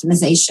engine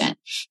optimization,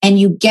 and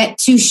you get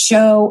to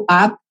show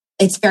up.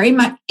 It's very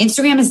much,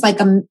 Instagram is like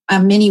a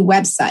mini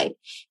website.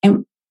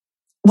 And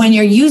when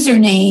your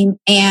username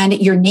and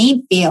your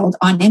name field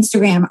on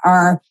Instagram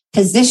are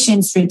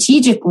positioned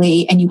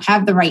strategically and you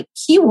have the right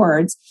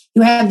keywords,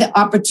 you have the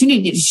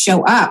opportunity to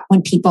show up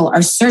when people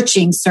are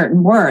searching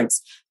certain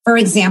words. For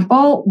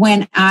example,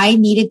 when I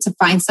needed to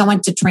find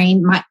someone to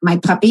train my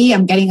puppy,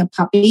 I'm getting a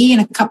puppy in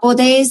a couple of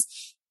days.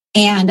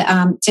 And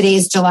today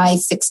is July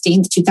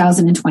 16th,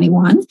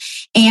 2021.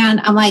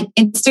 And I'm like,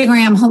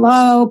 Instagram,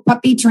 hello,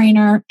 puppy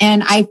trainer.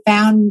 And I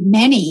found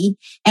many,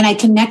 and I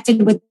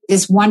connected with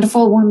this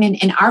wonderful woman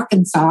in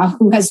Arkansas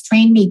who has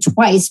trained me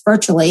twice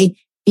virtually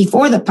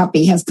before the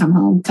puppy has come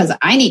home, because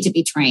I need to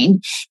be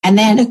trained. And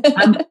then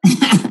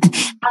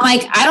I'm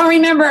like, I don't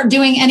remember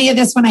doing any of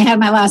this when I had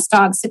my last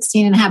dog,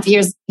 16 and a half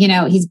years. You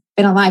know, he's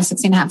been alive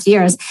 16 and a half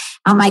years.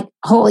 I'm like,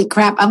 holy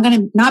crap, I'm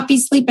going to not be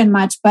sleeping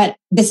much, but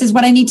this is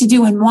what I need to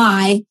do and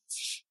why.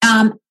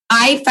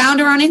 I found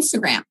her on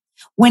Instagram.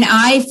 When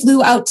I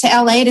flew out to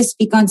LA to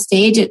speak on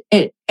stage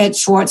at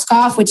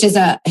Schwarzkopf, which is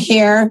a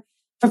hair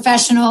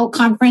professional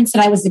conference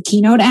that I was the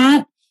keynote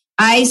at,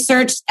 I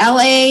searched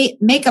LA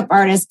makeup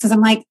artist because I'm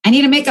like, I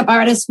need a makeup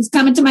artist who's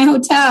coming to my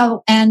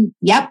hotel. And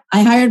yep,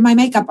 I hired my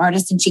makeup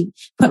artist and she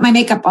put my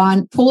makeup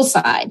on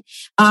poolside.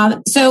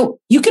 So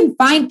you can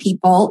find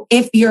people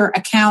if your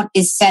account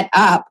is set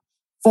up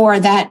for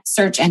that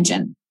search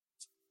engine.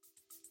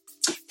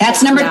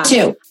 That's number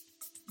two.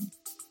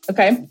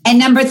 Okay. And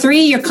number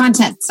three, your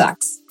content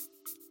sucks.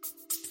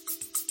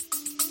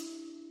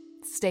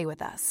 Stay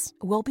with us.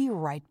 We'll be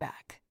right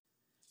back.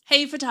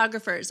 Hey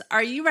photographers,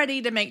 are you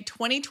ready to make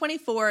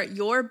 2024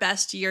 your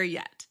best year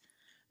yet?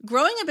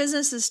 Growing a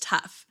business is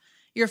tough.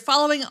 You're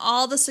following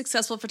all the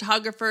successful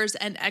photographers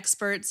and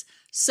experts,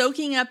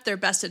 soaking up their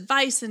best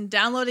advice and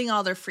downloading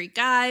all their free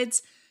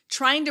guides,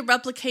 trying to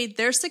replicate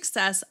their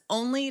success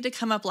only to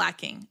come up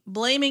lacking,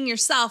 blaming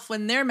yourself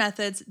when their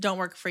methods don't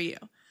work for you.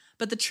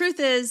 But the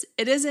truth is,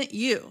 it isn't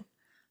you.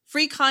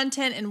 Free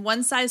content and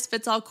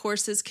one-size-fits-all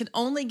courses can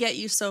only get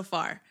you so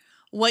far.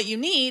 What you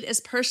need is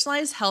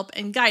personalized help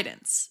and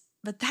guidance.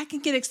 But that can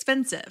get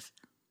expensive.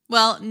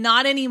 Well,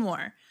 not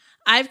anymore.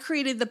 I've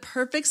created the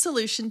perfect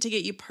solution to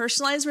get you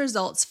personalized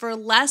results for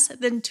less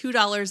than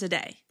 $2 a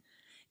day.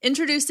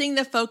 Introducing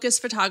the Focus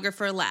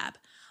Photographer Lab,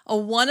 a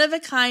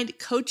one-of-a-kind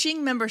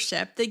coaching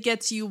membership that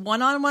gets you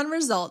one-on-one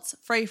results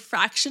for a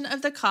fraction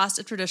of the cost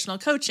of traditional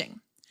coaching.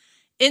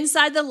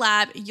 Inside the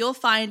lab, you'll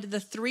find the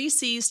 3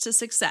 C's to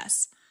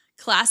success: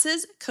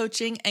 classes,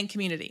 coaching, and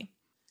community.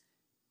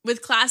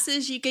 With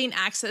classes, you gain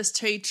access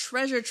to a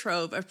treasure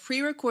trove of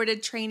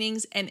pre-recorded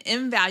trainings and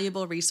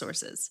invaluable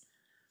resources.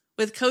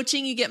 With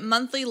coaching, you get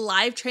monthly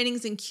live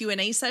trainings and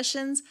Q&A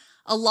sessions,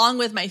 along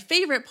with my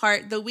favorite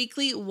part, the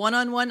weekly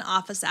one-on-one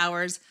office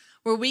hours,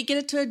 where we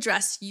get to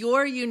address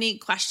your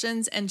unique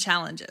questions and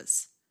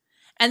challenges.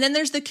 And then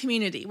there's the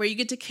community, where you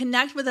get to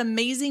connect with an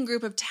amazing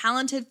group of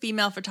talented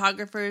female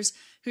photographers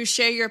who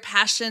share your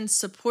passion,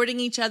 supporting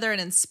each other and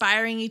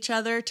inspiring each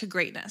other to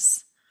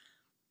greatness.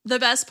 The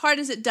best part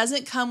is it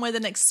doesn't come with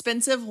an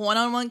expensive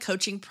one-on-one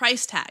coaching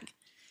price tag.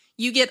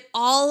 You get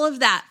all of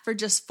that for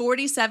just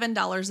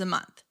 $47 a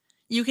month.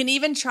 You can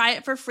even try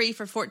it for free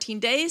for 14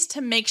 days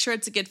to make sure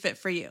it's a good fit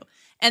for you.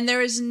 And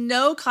there is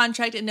no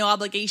contract and no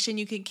obligation.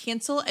 You can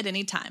cancel at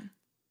any time.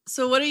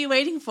 So what are you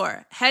waiting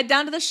for? Head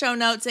down to the show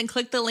notes and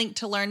click the link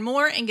to learn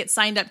more and get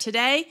signed up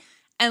today.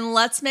 And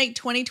let's make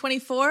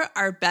 2024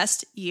 our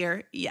best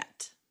year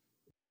yet.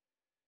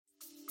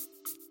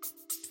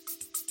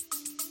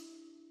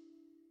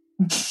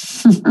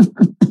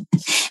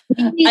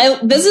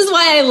 This is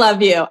why I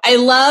love you. I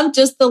love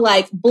just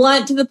the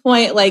blunt to the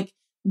point,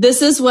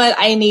 this is what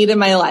I need in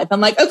my life. I'm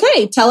like,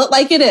 okay, tell it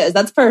like it is.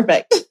 That's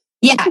perfect.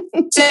 Yeah.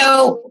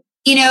 So,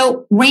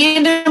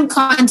 random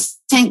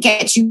content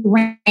gets you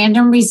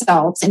random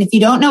results. And if you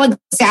don't know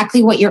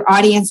exactly what your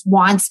audience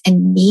wants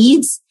and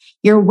needs,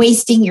 you're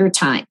wasting your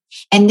time.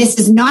 And this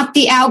is not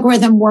the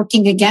algorithm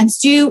working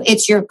against you.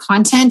 It's your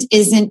content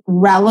isn't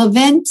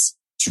relevant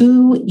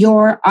to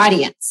your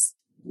audience.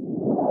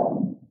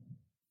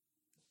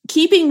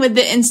 Keeping with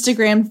the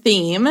Instagram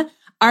theme,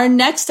 our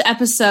next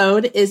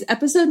episode is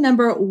episode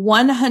number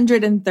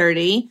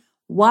 130.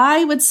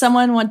 Why would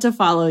someone want to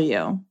follow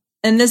you?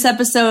 In this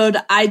episode,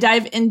 I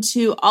dive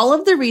into all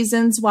of the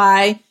reasons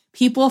why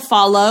people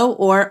follow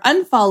or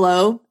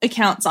unfollow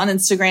accounts on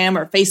Instagram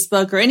or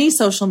Facebook or any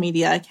social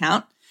media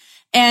account,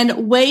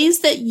 and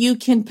ways that you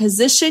can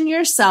position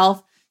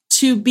yourself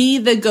to be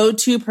the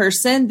go-to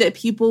person that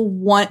people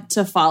want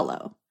to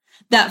follow.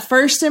 that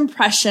first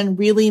impression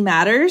really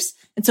matters.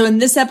 And so in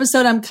this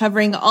episode, I'm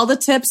covering all the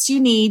tips you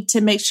need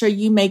to make sure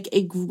you make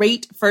a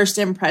great first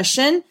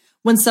impression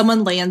when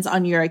someone lands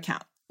on your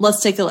account.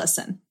 Let's take a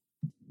listen.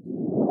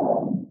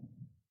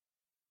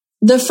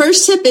 The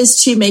first tip is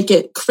to make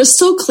it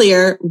crystal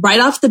clear right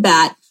off the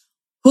bat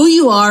who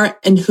you are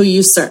and who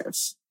you serve.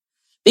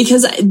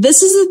 Because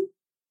this is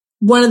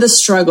one of the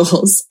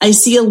struggles I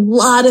see a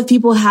lot of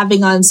people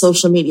having on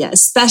social media,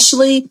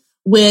 especially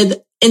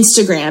with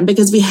Instagram,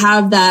 because we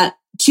have that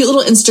cute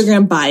little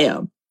Instagram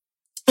bio.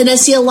 And I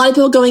see a lot of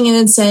people going in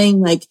and saying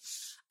like,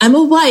 I'm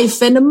a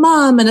wife and a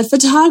mom and a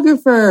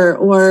photographer,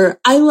 or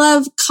I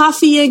love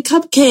coffee and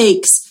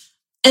cupcakes.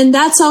 And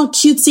that's all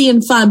cutesy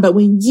and fun. But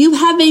when you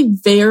have a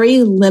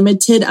very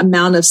limited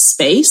amount of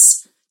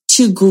space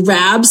to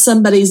grab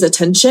somebody's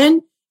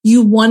attention,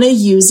 you want to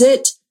use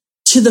it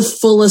to the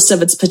fullest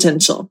of its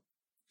potential.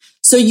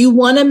 So you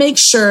want to make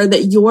sure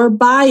that your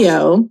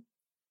bio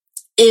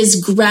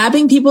is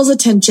grabbing people's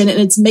attention and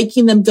it's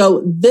making them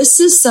go, this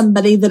is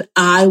somebody that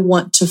I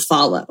want to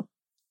follow.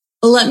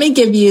 Let me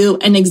give you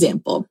an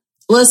example.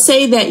 Let's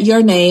say that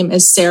your name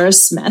is Sarah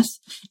Smith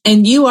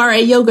and you are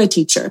a yoga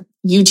teacher.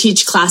 You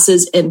teach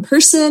classes in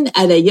person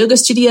at a yoga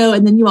studio,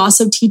 and then you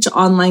also teach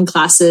online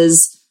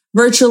classes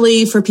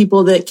virtually for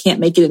people that can't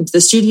make it into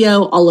the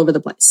studio all over the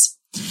place.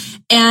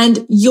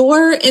 And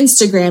your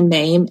Instagram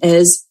name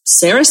is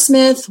Sarah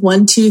Smith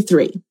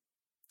 123. Okay,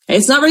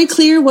 it's not very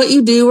clear what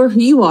you do or who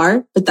you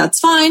are, but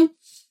that's fine.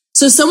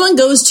 So someone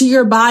goes to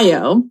your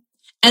bio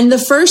and the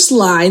first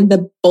line,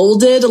 the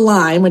bolded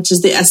line, which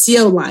is the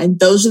SEO line,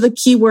 those are the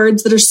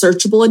keywords that are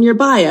searchable in your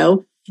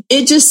bio.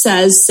 It just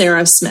says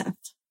Sarah Smith.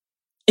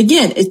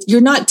 Again,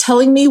 you're not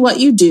telling me what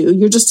you do.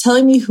 You're just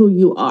telling me who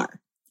you are.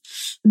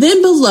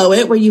 Then below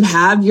it, where you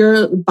have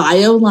your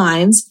bio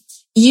lines,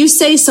 you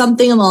say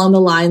something along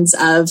the lines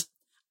of,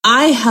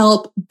 I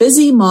help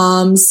busy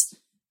moms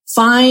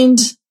find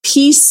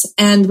peace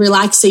and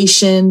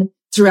relaxation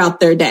throughout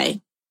their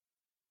day.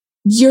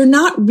 You're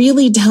not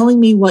really telling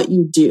me what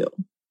you do.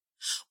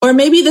 Or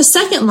maybe the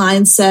second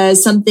line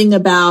says something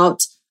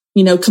about,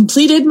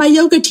 completed my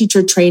yoga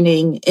teacher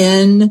training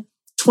in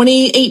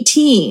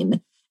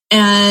 2018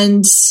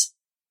 and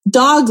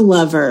dog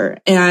lover.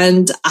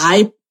 And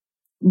I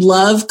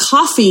love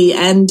coffee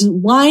and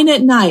wine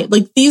at night.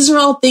 Like these are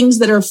all things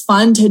that are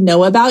fun to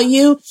know about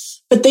you,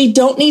 but they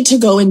don't need to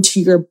go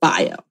into your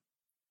bio.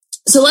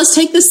 So let's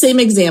take the same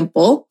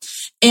example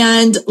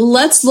and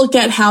let's look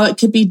at how it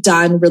could be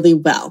done really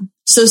well.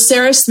 So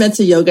Sarah Smith's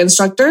a yoga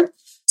instructor.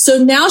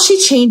 So now she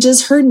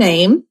changes her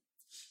name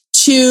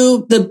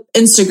to the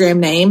Instagram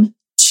name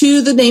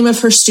to the name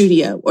of her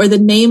studio or the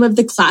name of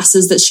the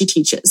classes that she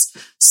teaches.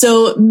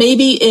 So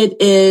maybe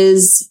it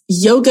is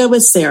Yoga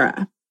with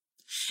Sarah.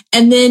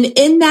 And then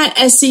in that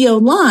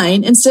SEO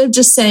line, instead of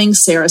just saying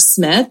Sarah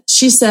Smith,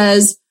 she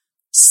says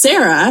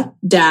Sarah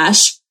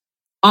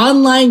 -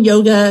 online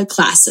yoga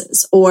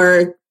classes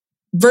or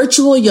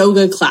virtual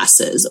yoga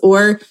classes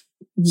or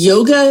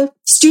yoga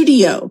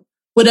studio,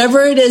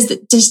 whatever it is,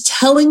 that just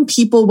telling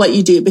people what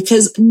you do.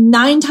 Because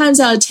 9 times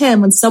out of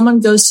 10, when someone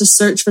goes to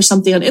search for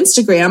something on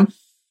Instagram,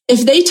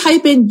 if they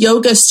type in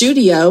yoga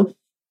studio,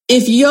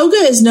 if yoga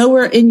is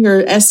nowhere in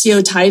your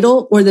SEO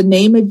title or the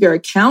name of your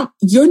account,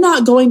 you're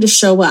not going to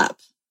show up.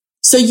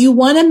 So you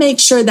want to make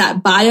sure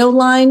that bio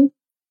line,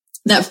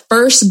 that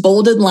first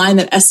bolded line,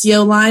 that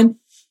SEO line,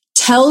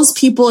 tells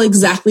people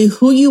exactly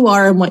who you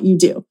are and what you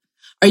do.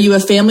 Are you a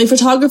family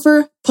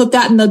photographer? Put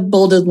that in the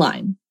bolded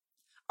line.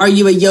 Are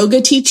you a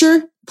yoga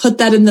teacher? Put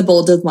that in the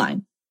bolded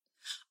line.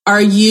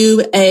 Are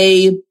you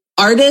a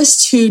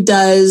artist who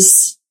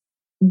does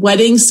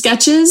wedding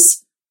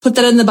sketches? Put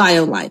that in the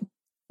bio line.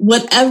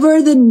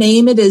 Whatever the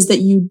name it is that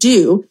you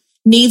do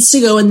needs to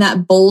go in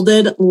that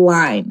bolded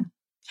line.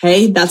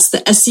 Okay, that's the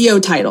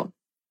SEO title.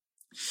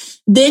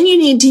 Then you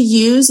need to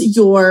use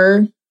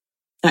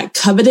that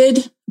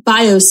coveted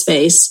bio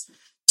space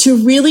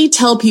to really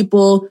tell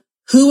people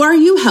who are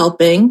you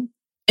helping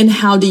and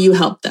how do you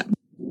help them.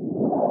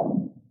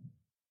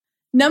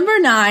 Number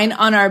 9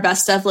 on our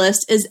best of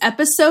list is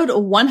episode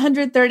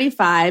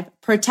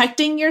 135,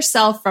 Protecting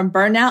Yourself from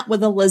Burnout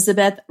with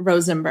Elizabeth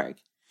Rosenberg.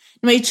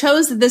 And we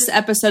chose this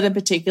episode in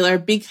particular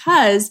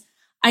because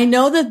I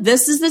know that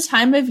this is the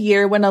time of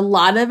year when a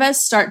lot of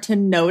us start to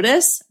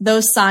notice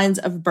those signs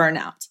of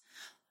burnout.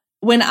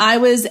 When I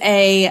was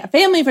a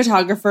family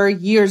photographer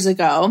years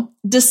ago,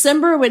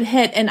 December would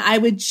hit and I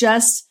would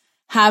just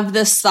have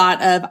this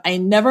thought of, I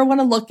never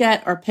want to look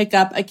at or pick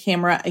up a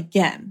camera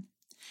again.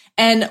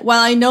 And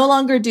while I no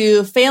longer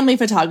do family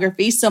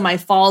photography, so my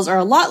falls are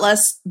a lot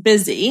less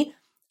busy,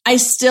 I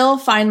still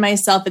find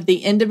myself at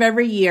the end of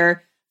every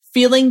year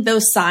feeling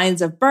those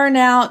signs of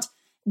burnout,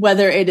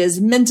 whether it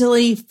is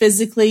mentally,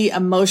 physically,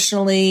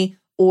 emotionally,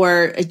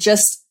 or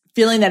just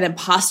feeling that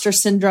imposter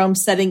syndrome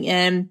setting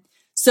in.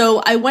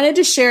 So I wanted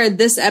to share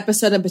this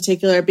episode in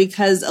particular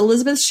because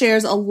Elizabeth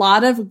shares a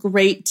lot of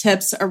great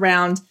tips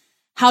around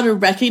how to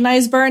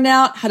recognize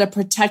burnout, how to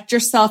protect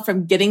yourself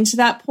from getting to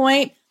that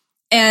point,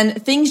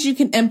 and things you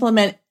can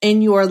implement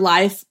in your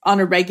life on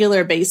a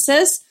regular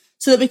basis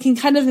so that we can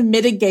kind of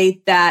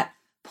mitigate that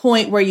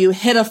point where you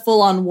hit a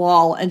full-on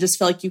wall and just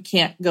feel like you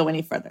can't go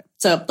any further.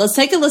 So let's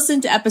take a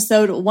listen to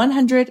episode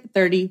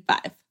 135.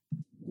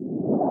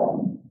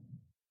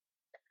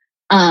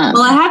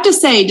 Well, I have to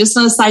say, just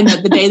on a side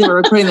note, the day that we're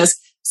recording this,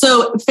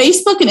 so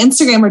Facebook and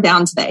Instagram are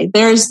down today.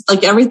 There's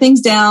like everything's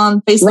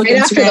down. Facebook,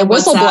 right Instagram, after the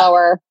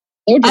whistleblower.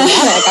 They're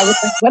dramatic. I was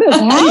like, what is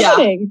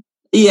happening?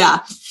 Yeah.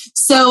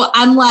 So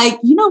I'm like,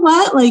 you know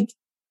what? Like,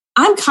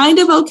 I'm kind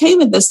of okay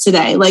with this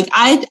today. Like,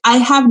 I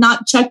have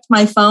not checked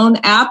my phone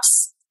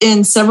apps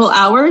in several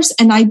hours,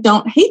 and I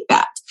don't hate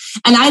that.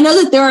 And I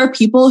know that there are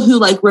people who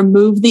like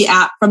remove the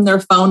app from their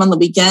phone on the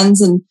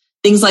weekends and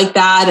things like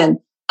that. And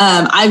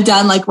I've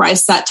done like where I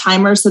set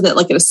timers so that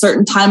like at a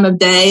certain time of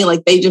day,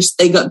 like they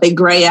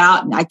gray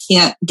out and I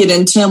can't get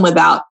into them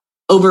without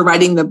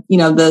overriding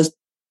the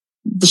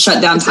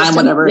shutdown time,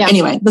 whatever. Yeah.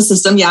 Anyway, the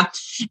system. Yeah.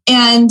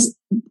 And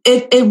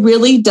it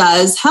really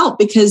does help,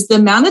 because the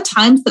amount of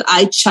times that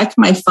I check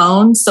my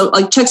phone, so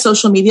like check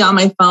social media on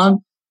my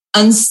phone,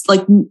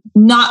 like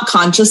not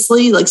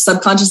consciously, like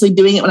subconsciously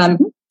doing it when I'm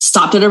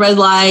stopped at a red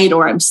light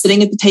or I'm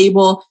sitting at the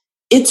table,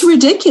 it's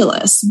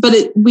ridiculous.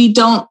 But we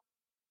don't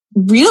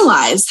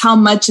realize how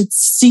much it's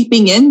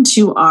seeping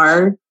into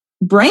our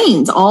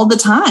brains all the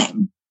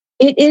time.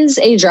 It is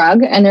a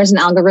drug, and there's an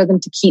algorithm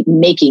to keep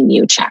making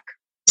you check.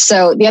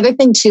 So the other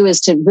thing too is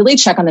to really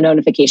check on the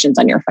notifications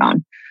on your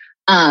phone,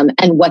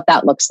 and what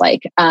that looks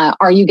like.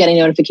 Are you getting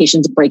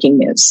notifications of breaking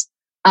news?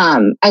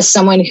 As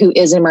someone who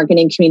is in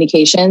marketing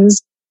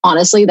communications,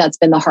 honestly, that's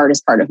been the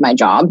hardest part of my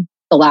job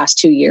the last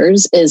 2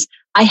 years. Is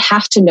I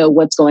have to know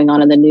what's going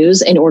on in the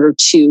news in order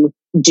to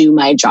do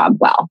my job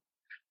well.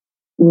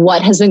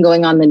 What has been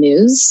going on in the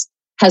news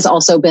has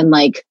also been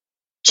like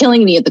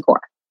killing me at the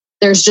core.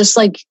 It's just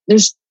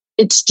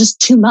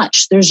too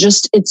much.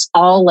 It's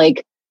all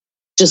like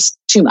just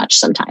too much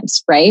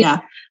sometimes. Right. Yeah.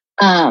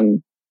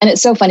 And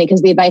it's so funny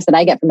because the advice that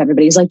I get from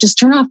everybody is like, just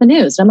turn off the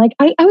news. And I'm like,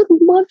 I would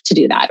love to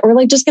do that. Or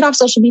like, just get off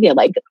social media.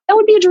 Like that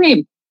would be a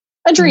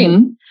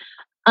dream.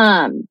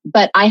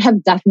 But I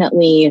have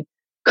definitely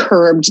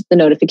curbed the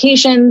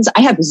notifications.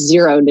 I have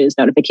 0 news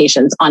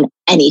notifications on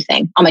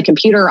anything, on my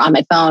computer, on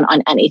my phone,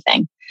 on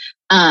anything.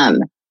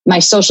 My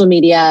social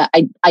media,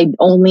 I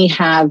only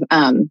have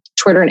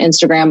Twitter and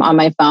Instagram on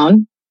my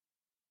phone,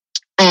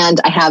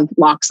 and I have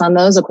locks on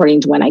those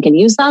according to when I can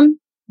use them.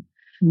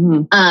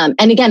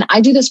 And again,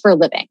 I do this for a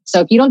living. So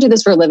if you don't do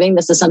this for a living,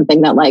 this is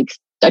something that like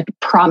I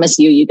promise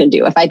you can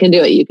do. If I can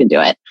do it, you can do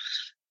it.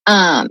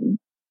 And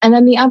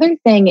then the other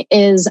thing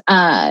is,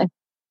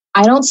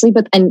 I don't sleep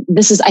with, and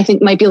this is, I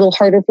think might be a little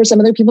harder for some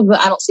other people,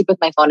 but I don't sleep with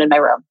my phone in my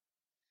room.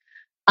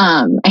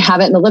 I have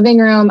it in the living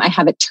room. I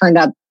have it turned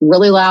up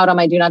really loud on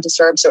my do not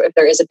disturb. So if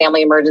there is a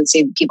family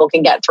emergency, people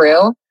can get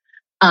through.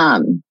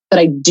 But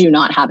I do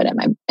not have it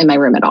in my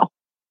room at all.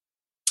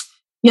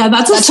 Yeah,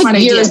 that's a smart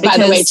idea, by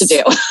the way, to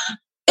do.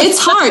 It's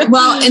hard.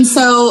 Well, and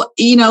so,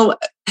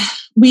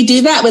 we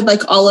do that with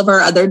like all of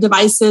our other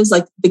devices,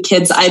 like the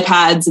kids'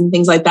 iPads and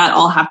things like that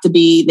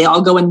they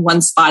all go in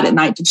one spot at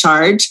night to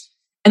charge.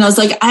 And I was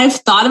like, I've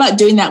thought about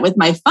doing that with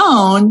my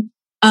phone.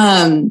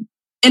 And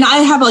I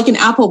have like an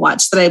Apple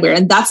Watch that I wear,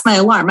 and that's my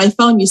alarm. My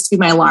phone used to be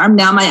my alarm.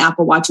 Now my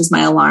Apple Watch is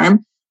my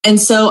alarm. And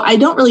so I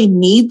don't really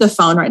need the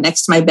phone right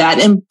next to my bed.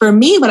 And for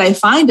me, what I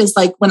find is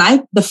like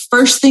the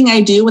first thing I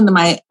do when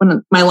my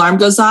alarm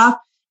goes off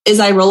is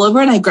I roll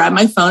over and I grab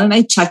my phone and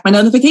I check my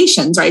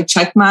notifications, or I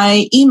check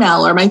my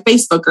email or my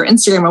Facebook or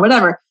Instagram or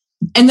whatever.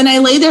 And then I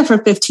lay there for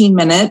 15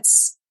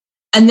 minutes.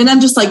 And then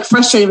I'm just like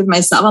frustrated with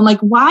myself. I'm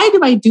like, why do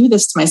I do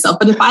this to myself?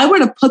 But if I were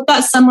to put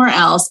that somewhere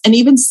else and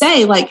even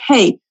say like,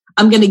 hey,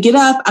 I'm going to get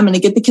up, I'm going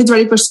to get the kids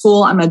ready for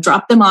school, I'm going to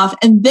drop them off,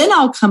 and then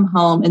I'll come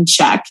home and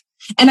check.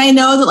 And I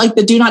know that like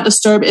the do not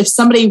disturb, if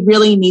somebody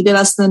really needed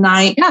us in the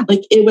night,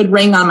 like it would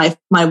ring on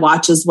my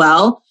watch as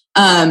well.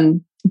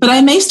 But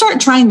I may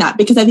start trying that,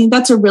 because I think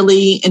that's a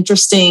really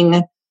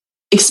interesting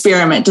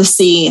experiment to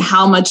see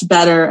how much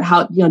better,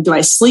 do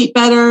I sleep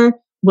better?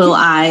 Will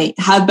I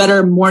have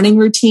better morning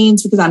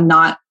routines because I'm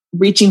not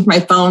reaching for my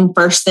phone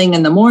first thing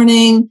in the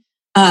morning?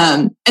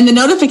 And the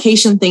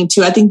notification thing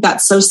too, I think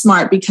that's so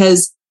smart,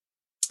 because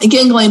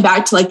again, going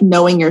back to like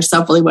knowing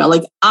yourself really well,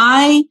 like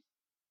I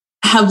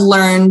have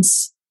learned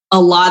a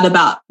lot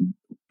about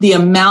the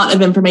amount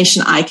of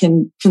information I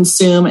can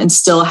consume and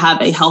still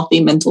have a healthy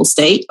mental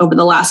state over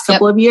the last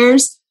couple of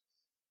years.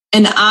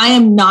 And I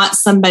am not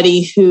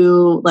somebody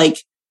who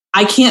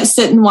I can't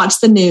sit and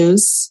watch the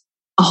news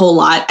a whole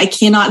lot. I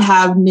cannot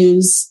have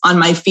news on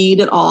my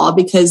feed at all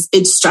because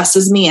it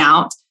stresses me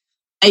out.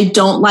 I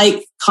don't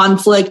like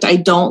conflict. I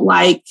don't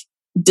like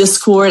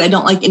discord. I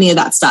don't like any of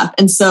that stuff.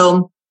 And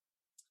so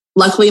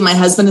luckily my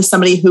husband is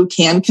somebody who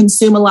can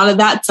consume a lot of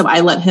that. So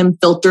I let him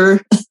filter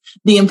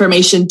the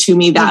information to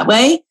me that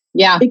way.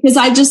 Yeah. Because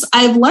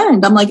I've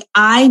learned, I'm like,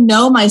 I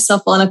know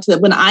myself well enough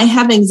that when I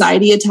have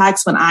anxiety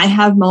attacks, when I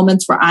have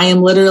moments where I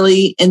am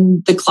literally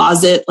in the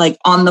closet, like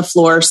on the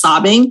floor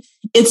sobbing,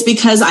 it's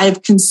because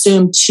I've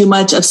consumed too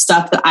much of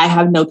stuff that I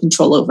have no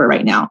control over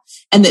right now.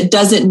 And that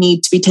doesn't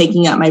need to be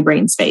taking up my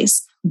brain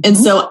space. And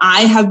so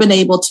I have been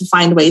able to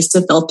find ways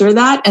to filter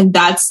that. And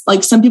that's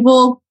like, some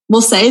people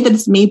will say that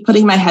it's me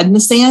putting my head in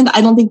the sand.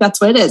 I don't think that's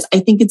what it is. I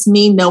think it's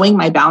me knowing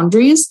my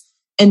boundaries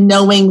and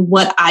knowing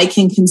what I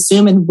can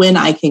consume and when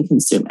I can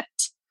consume it.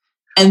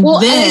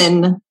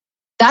 And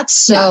that's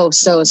so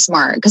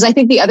smart. Because I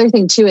think the other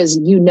thing too is,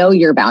 you know,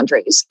 your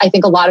boundaries. I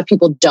think a lot of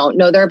people don't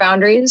know their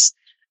boundaries.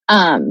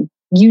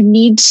 You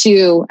need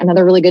to,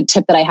 another really good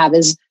tip that I have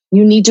is,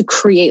 you need to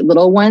create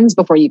little ones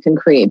before you can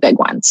create big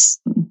ones.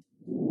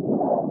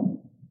 All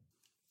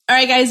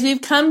right, guys,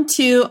 we've come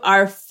to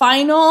our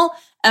final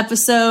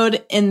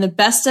episode in the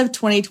Best of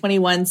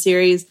 2021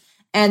 series.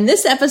 And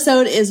this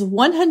episode is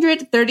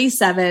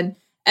 137,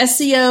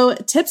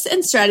 SEO Tips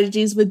and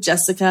Strategies with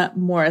Jessica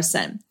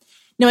Morrison.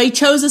 Now, I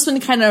chose this one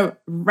to kind of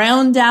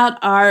round out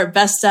our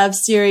Best of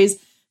series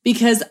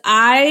because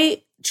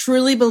I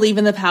truly believe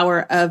in the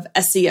power of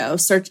SEO,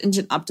 search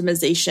engine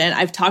optimization.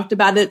 I've talked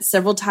about it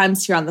several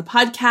times here on the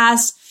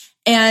podcast,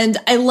 and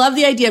I love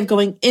the idea of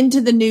going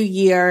into the new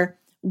year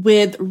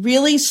with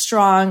really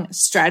strong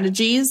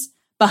strategies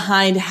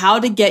behind how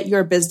to get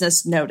your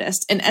business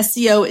noticed. And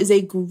SEO is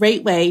a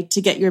great way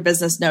to get your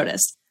business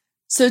noticed.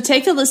 So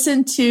take a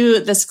listen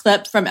to this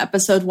clip from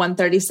episode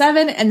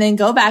 137 and then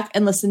go back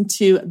and listen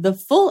to the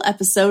full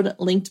episode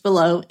linked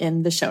below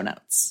in the show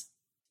notes.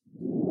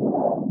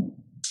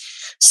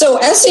 So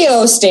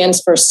SEO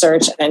stands for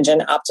search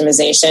engine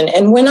optimization.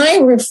 And when I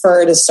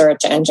refer to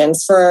search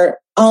engines, for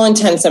all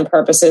intents and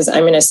purposes,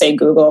 I'm going to say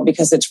Google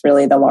because it's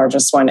really the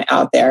largest one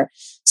out there.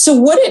 So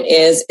what it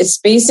is, it's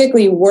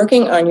basically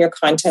working on your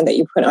content that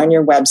you put on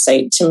your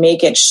website to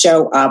make it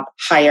show up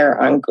higher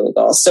on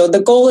Google. So the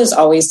goal is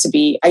always to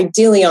be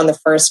ideally on the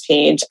first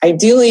page,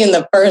 ideally in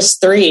the first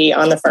 3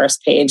 on the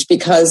first page,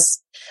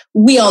 because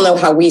we all know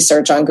how we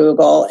search on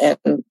Google.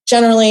 And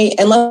generally,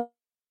 unless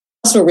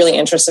we're really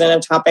interested in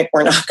a topic,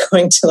 we're not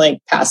going to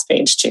past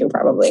page 2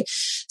 probably.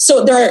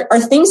 So there are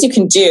things you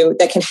can do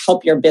that can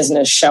help your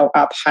business show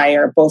up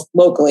higher, both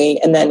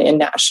locally and then in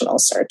national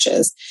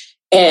searches.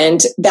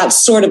 And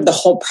that's sort of the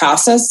whole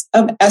process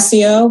of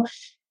SEO.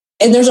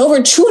 And there's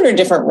over 200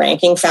 different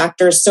ranking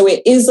factors. So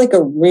it is like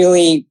a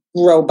really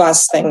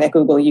robust thing that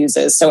Google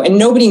uses. So, and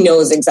nobody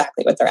knows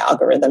exactly what their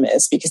algorithm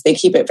is because they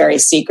keep it very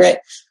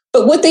secret.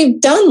 But what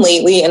they've done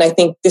lately, and I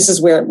think this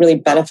is where it really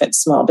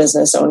benefits small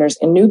business owners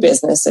and new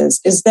businesses,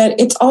 is that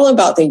it's all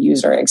about the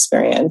user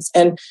experience.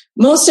 And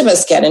most of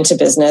us get into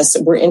business,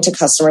 we're into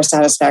customer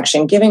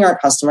satisfaction, giving our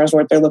customers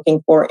what they're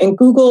looking for. And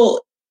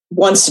Google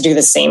wants to do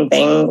the same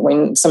thing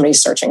when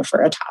somebody's searching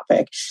for a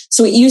topic.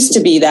 So it used to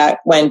be that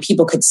when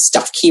people could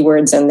stuff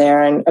keywords in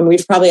there, and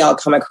we've probably all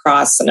come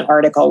across an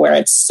article where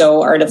it's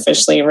so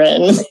artificially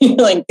written,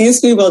 like these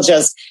people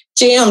just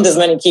jammed as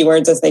many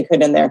keywords as they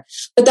could in there.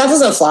 But that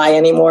doesn't fly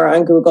anymore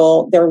on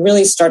Google. They're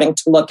really starting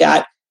to look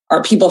at,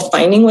 are people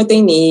finding what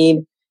they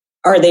need?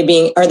 Are they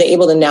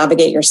able to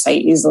navigate your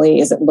site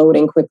easily? Is it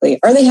loading quickly?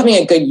 Are they having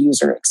a good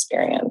user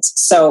experience?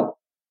 So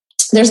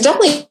there's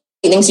definitely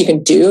things you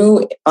can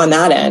do on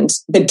that end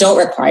that don't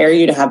require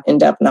you to have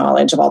in-depth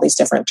knowledge of all these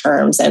different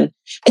terms. And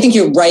I think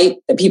you're right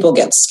that people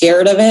get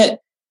scared of it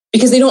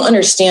because they don't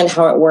understand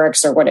how it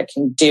works or what it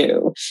can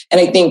do.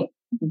 And I think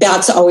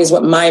that's always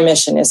what my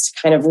mission is,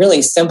 to kind of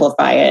really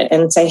simplify it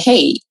and say,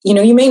 hey,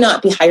 you may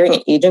not be hiring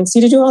an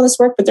agency to do all this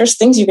work, but there's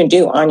things you can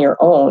do on your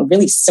own,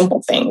 really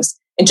simple things,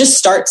 and just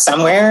start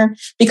somewhere.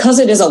 Because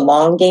it is a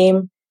long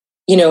game,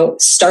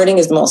 starting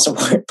is the most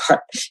important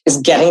part, is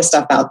getting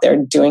stuff out there,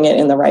 doing it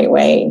in the right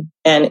way.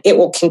 And it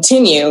will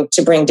continue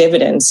to bring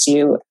dividends to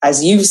you.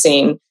 As you've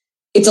seen,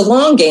 it's a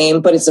long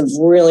game, but it's a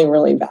really,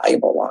 really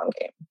valuable long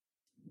game.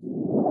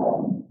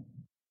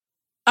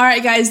 All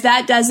right, guys,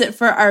 that does it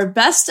for our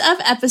best of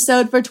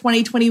episode for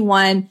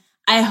 2021.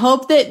 I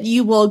hope that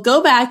you will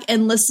go back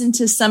and listen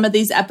to some of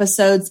these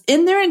episodes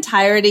in their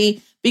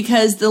entirety,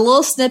 because the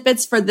little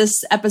snippets for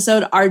this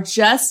episode are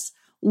just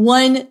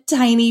one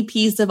tiny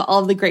piece of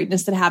all of the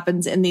greatness that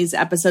happens in these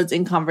episodes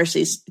and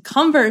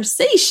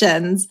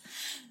conversations.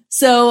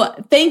 So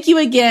thank you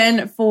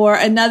again for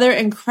another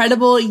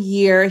incredible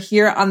year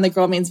here on the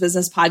Girl Means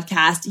Business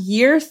podcast.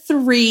 Year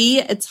 3,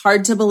 it's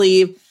hard to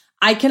believe.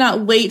 I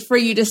cannot wait for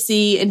you to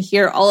see and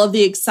hear all of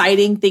the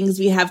exciting things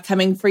we have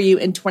coming for you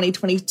in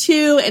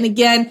 2022. And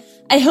again,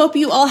 I hope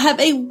you all have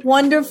a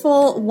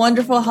wonderful,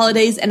 wonderful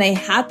holidays and a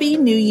happy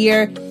new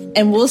year.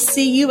 And we'll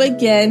see you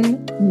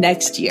again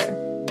next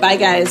year. Bye,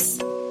 guys.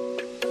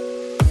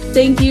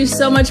 Thank you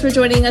so much for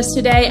joining us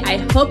today. I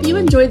hope you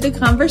enjoyed the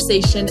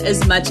conversation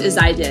as much as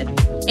I did.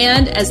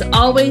 And as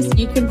always,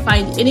 you can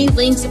find any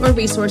links or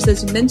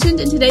resources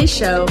mentioned in today's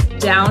show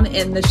down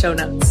in the show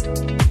notes.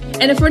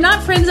 And if we're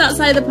not friends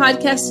outside the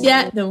podcast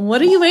yet, then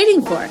what are you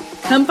waiting for?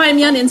 Come find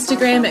me on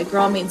Instagram at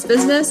Girl Means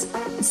Business.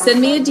 Send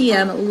me a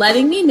DM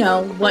letting me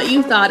know what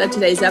you thought of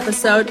today's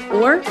episode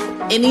or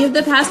any of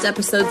the past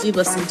episodes you've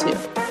listened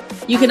to.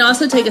 You can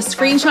also take a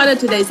screenshot of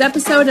today's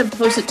episode and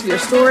post it to your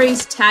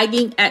stories,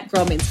 tagging at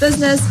Girl Means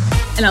Business,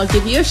 and I'll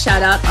give you a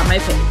shout out on my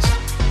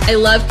page. I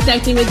love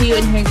connecting with you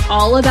and hearing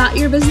all about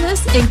your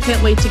business and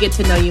can't wait to get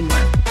to know you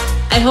more.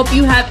 I hope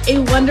you have a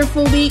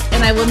wonderful week,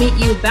 and I will meet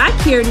you back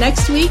here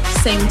next week,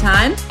 same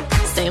time,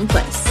 same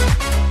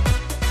place.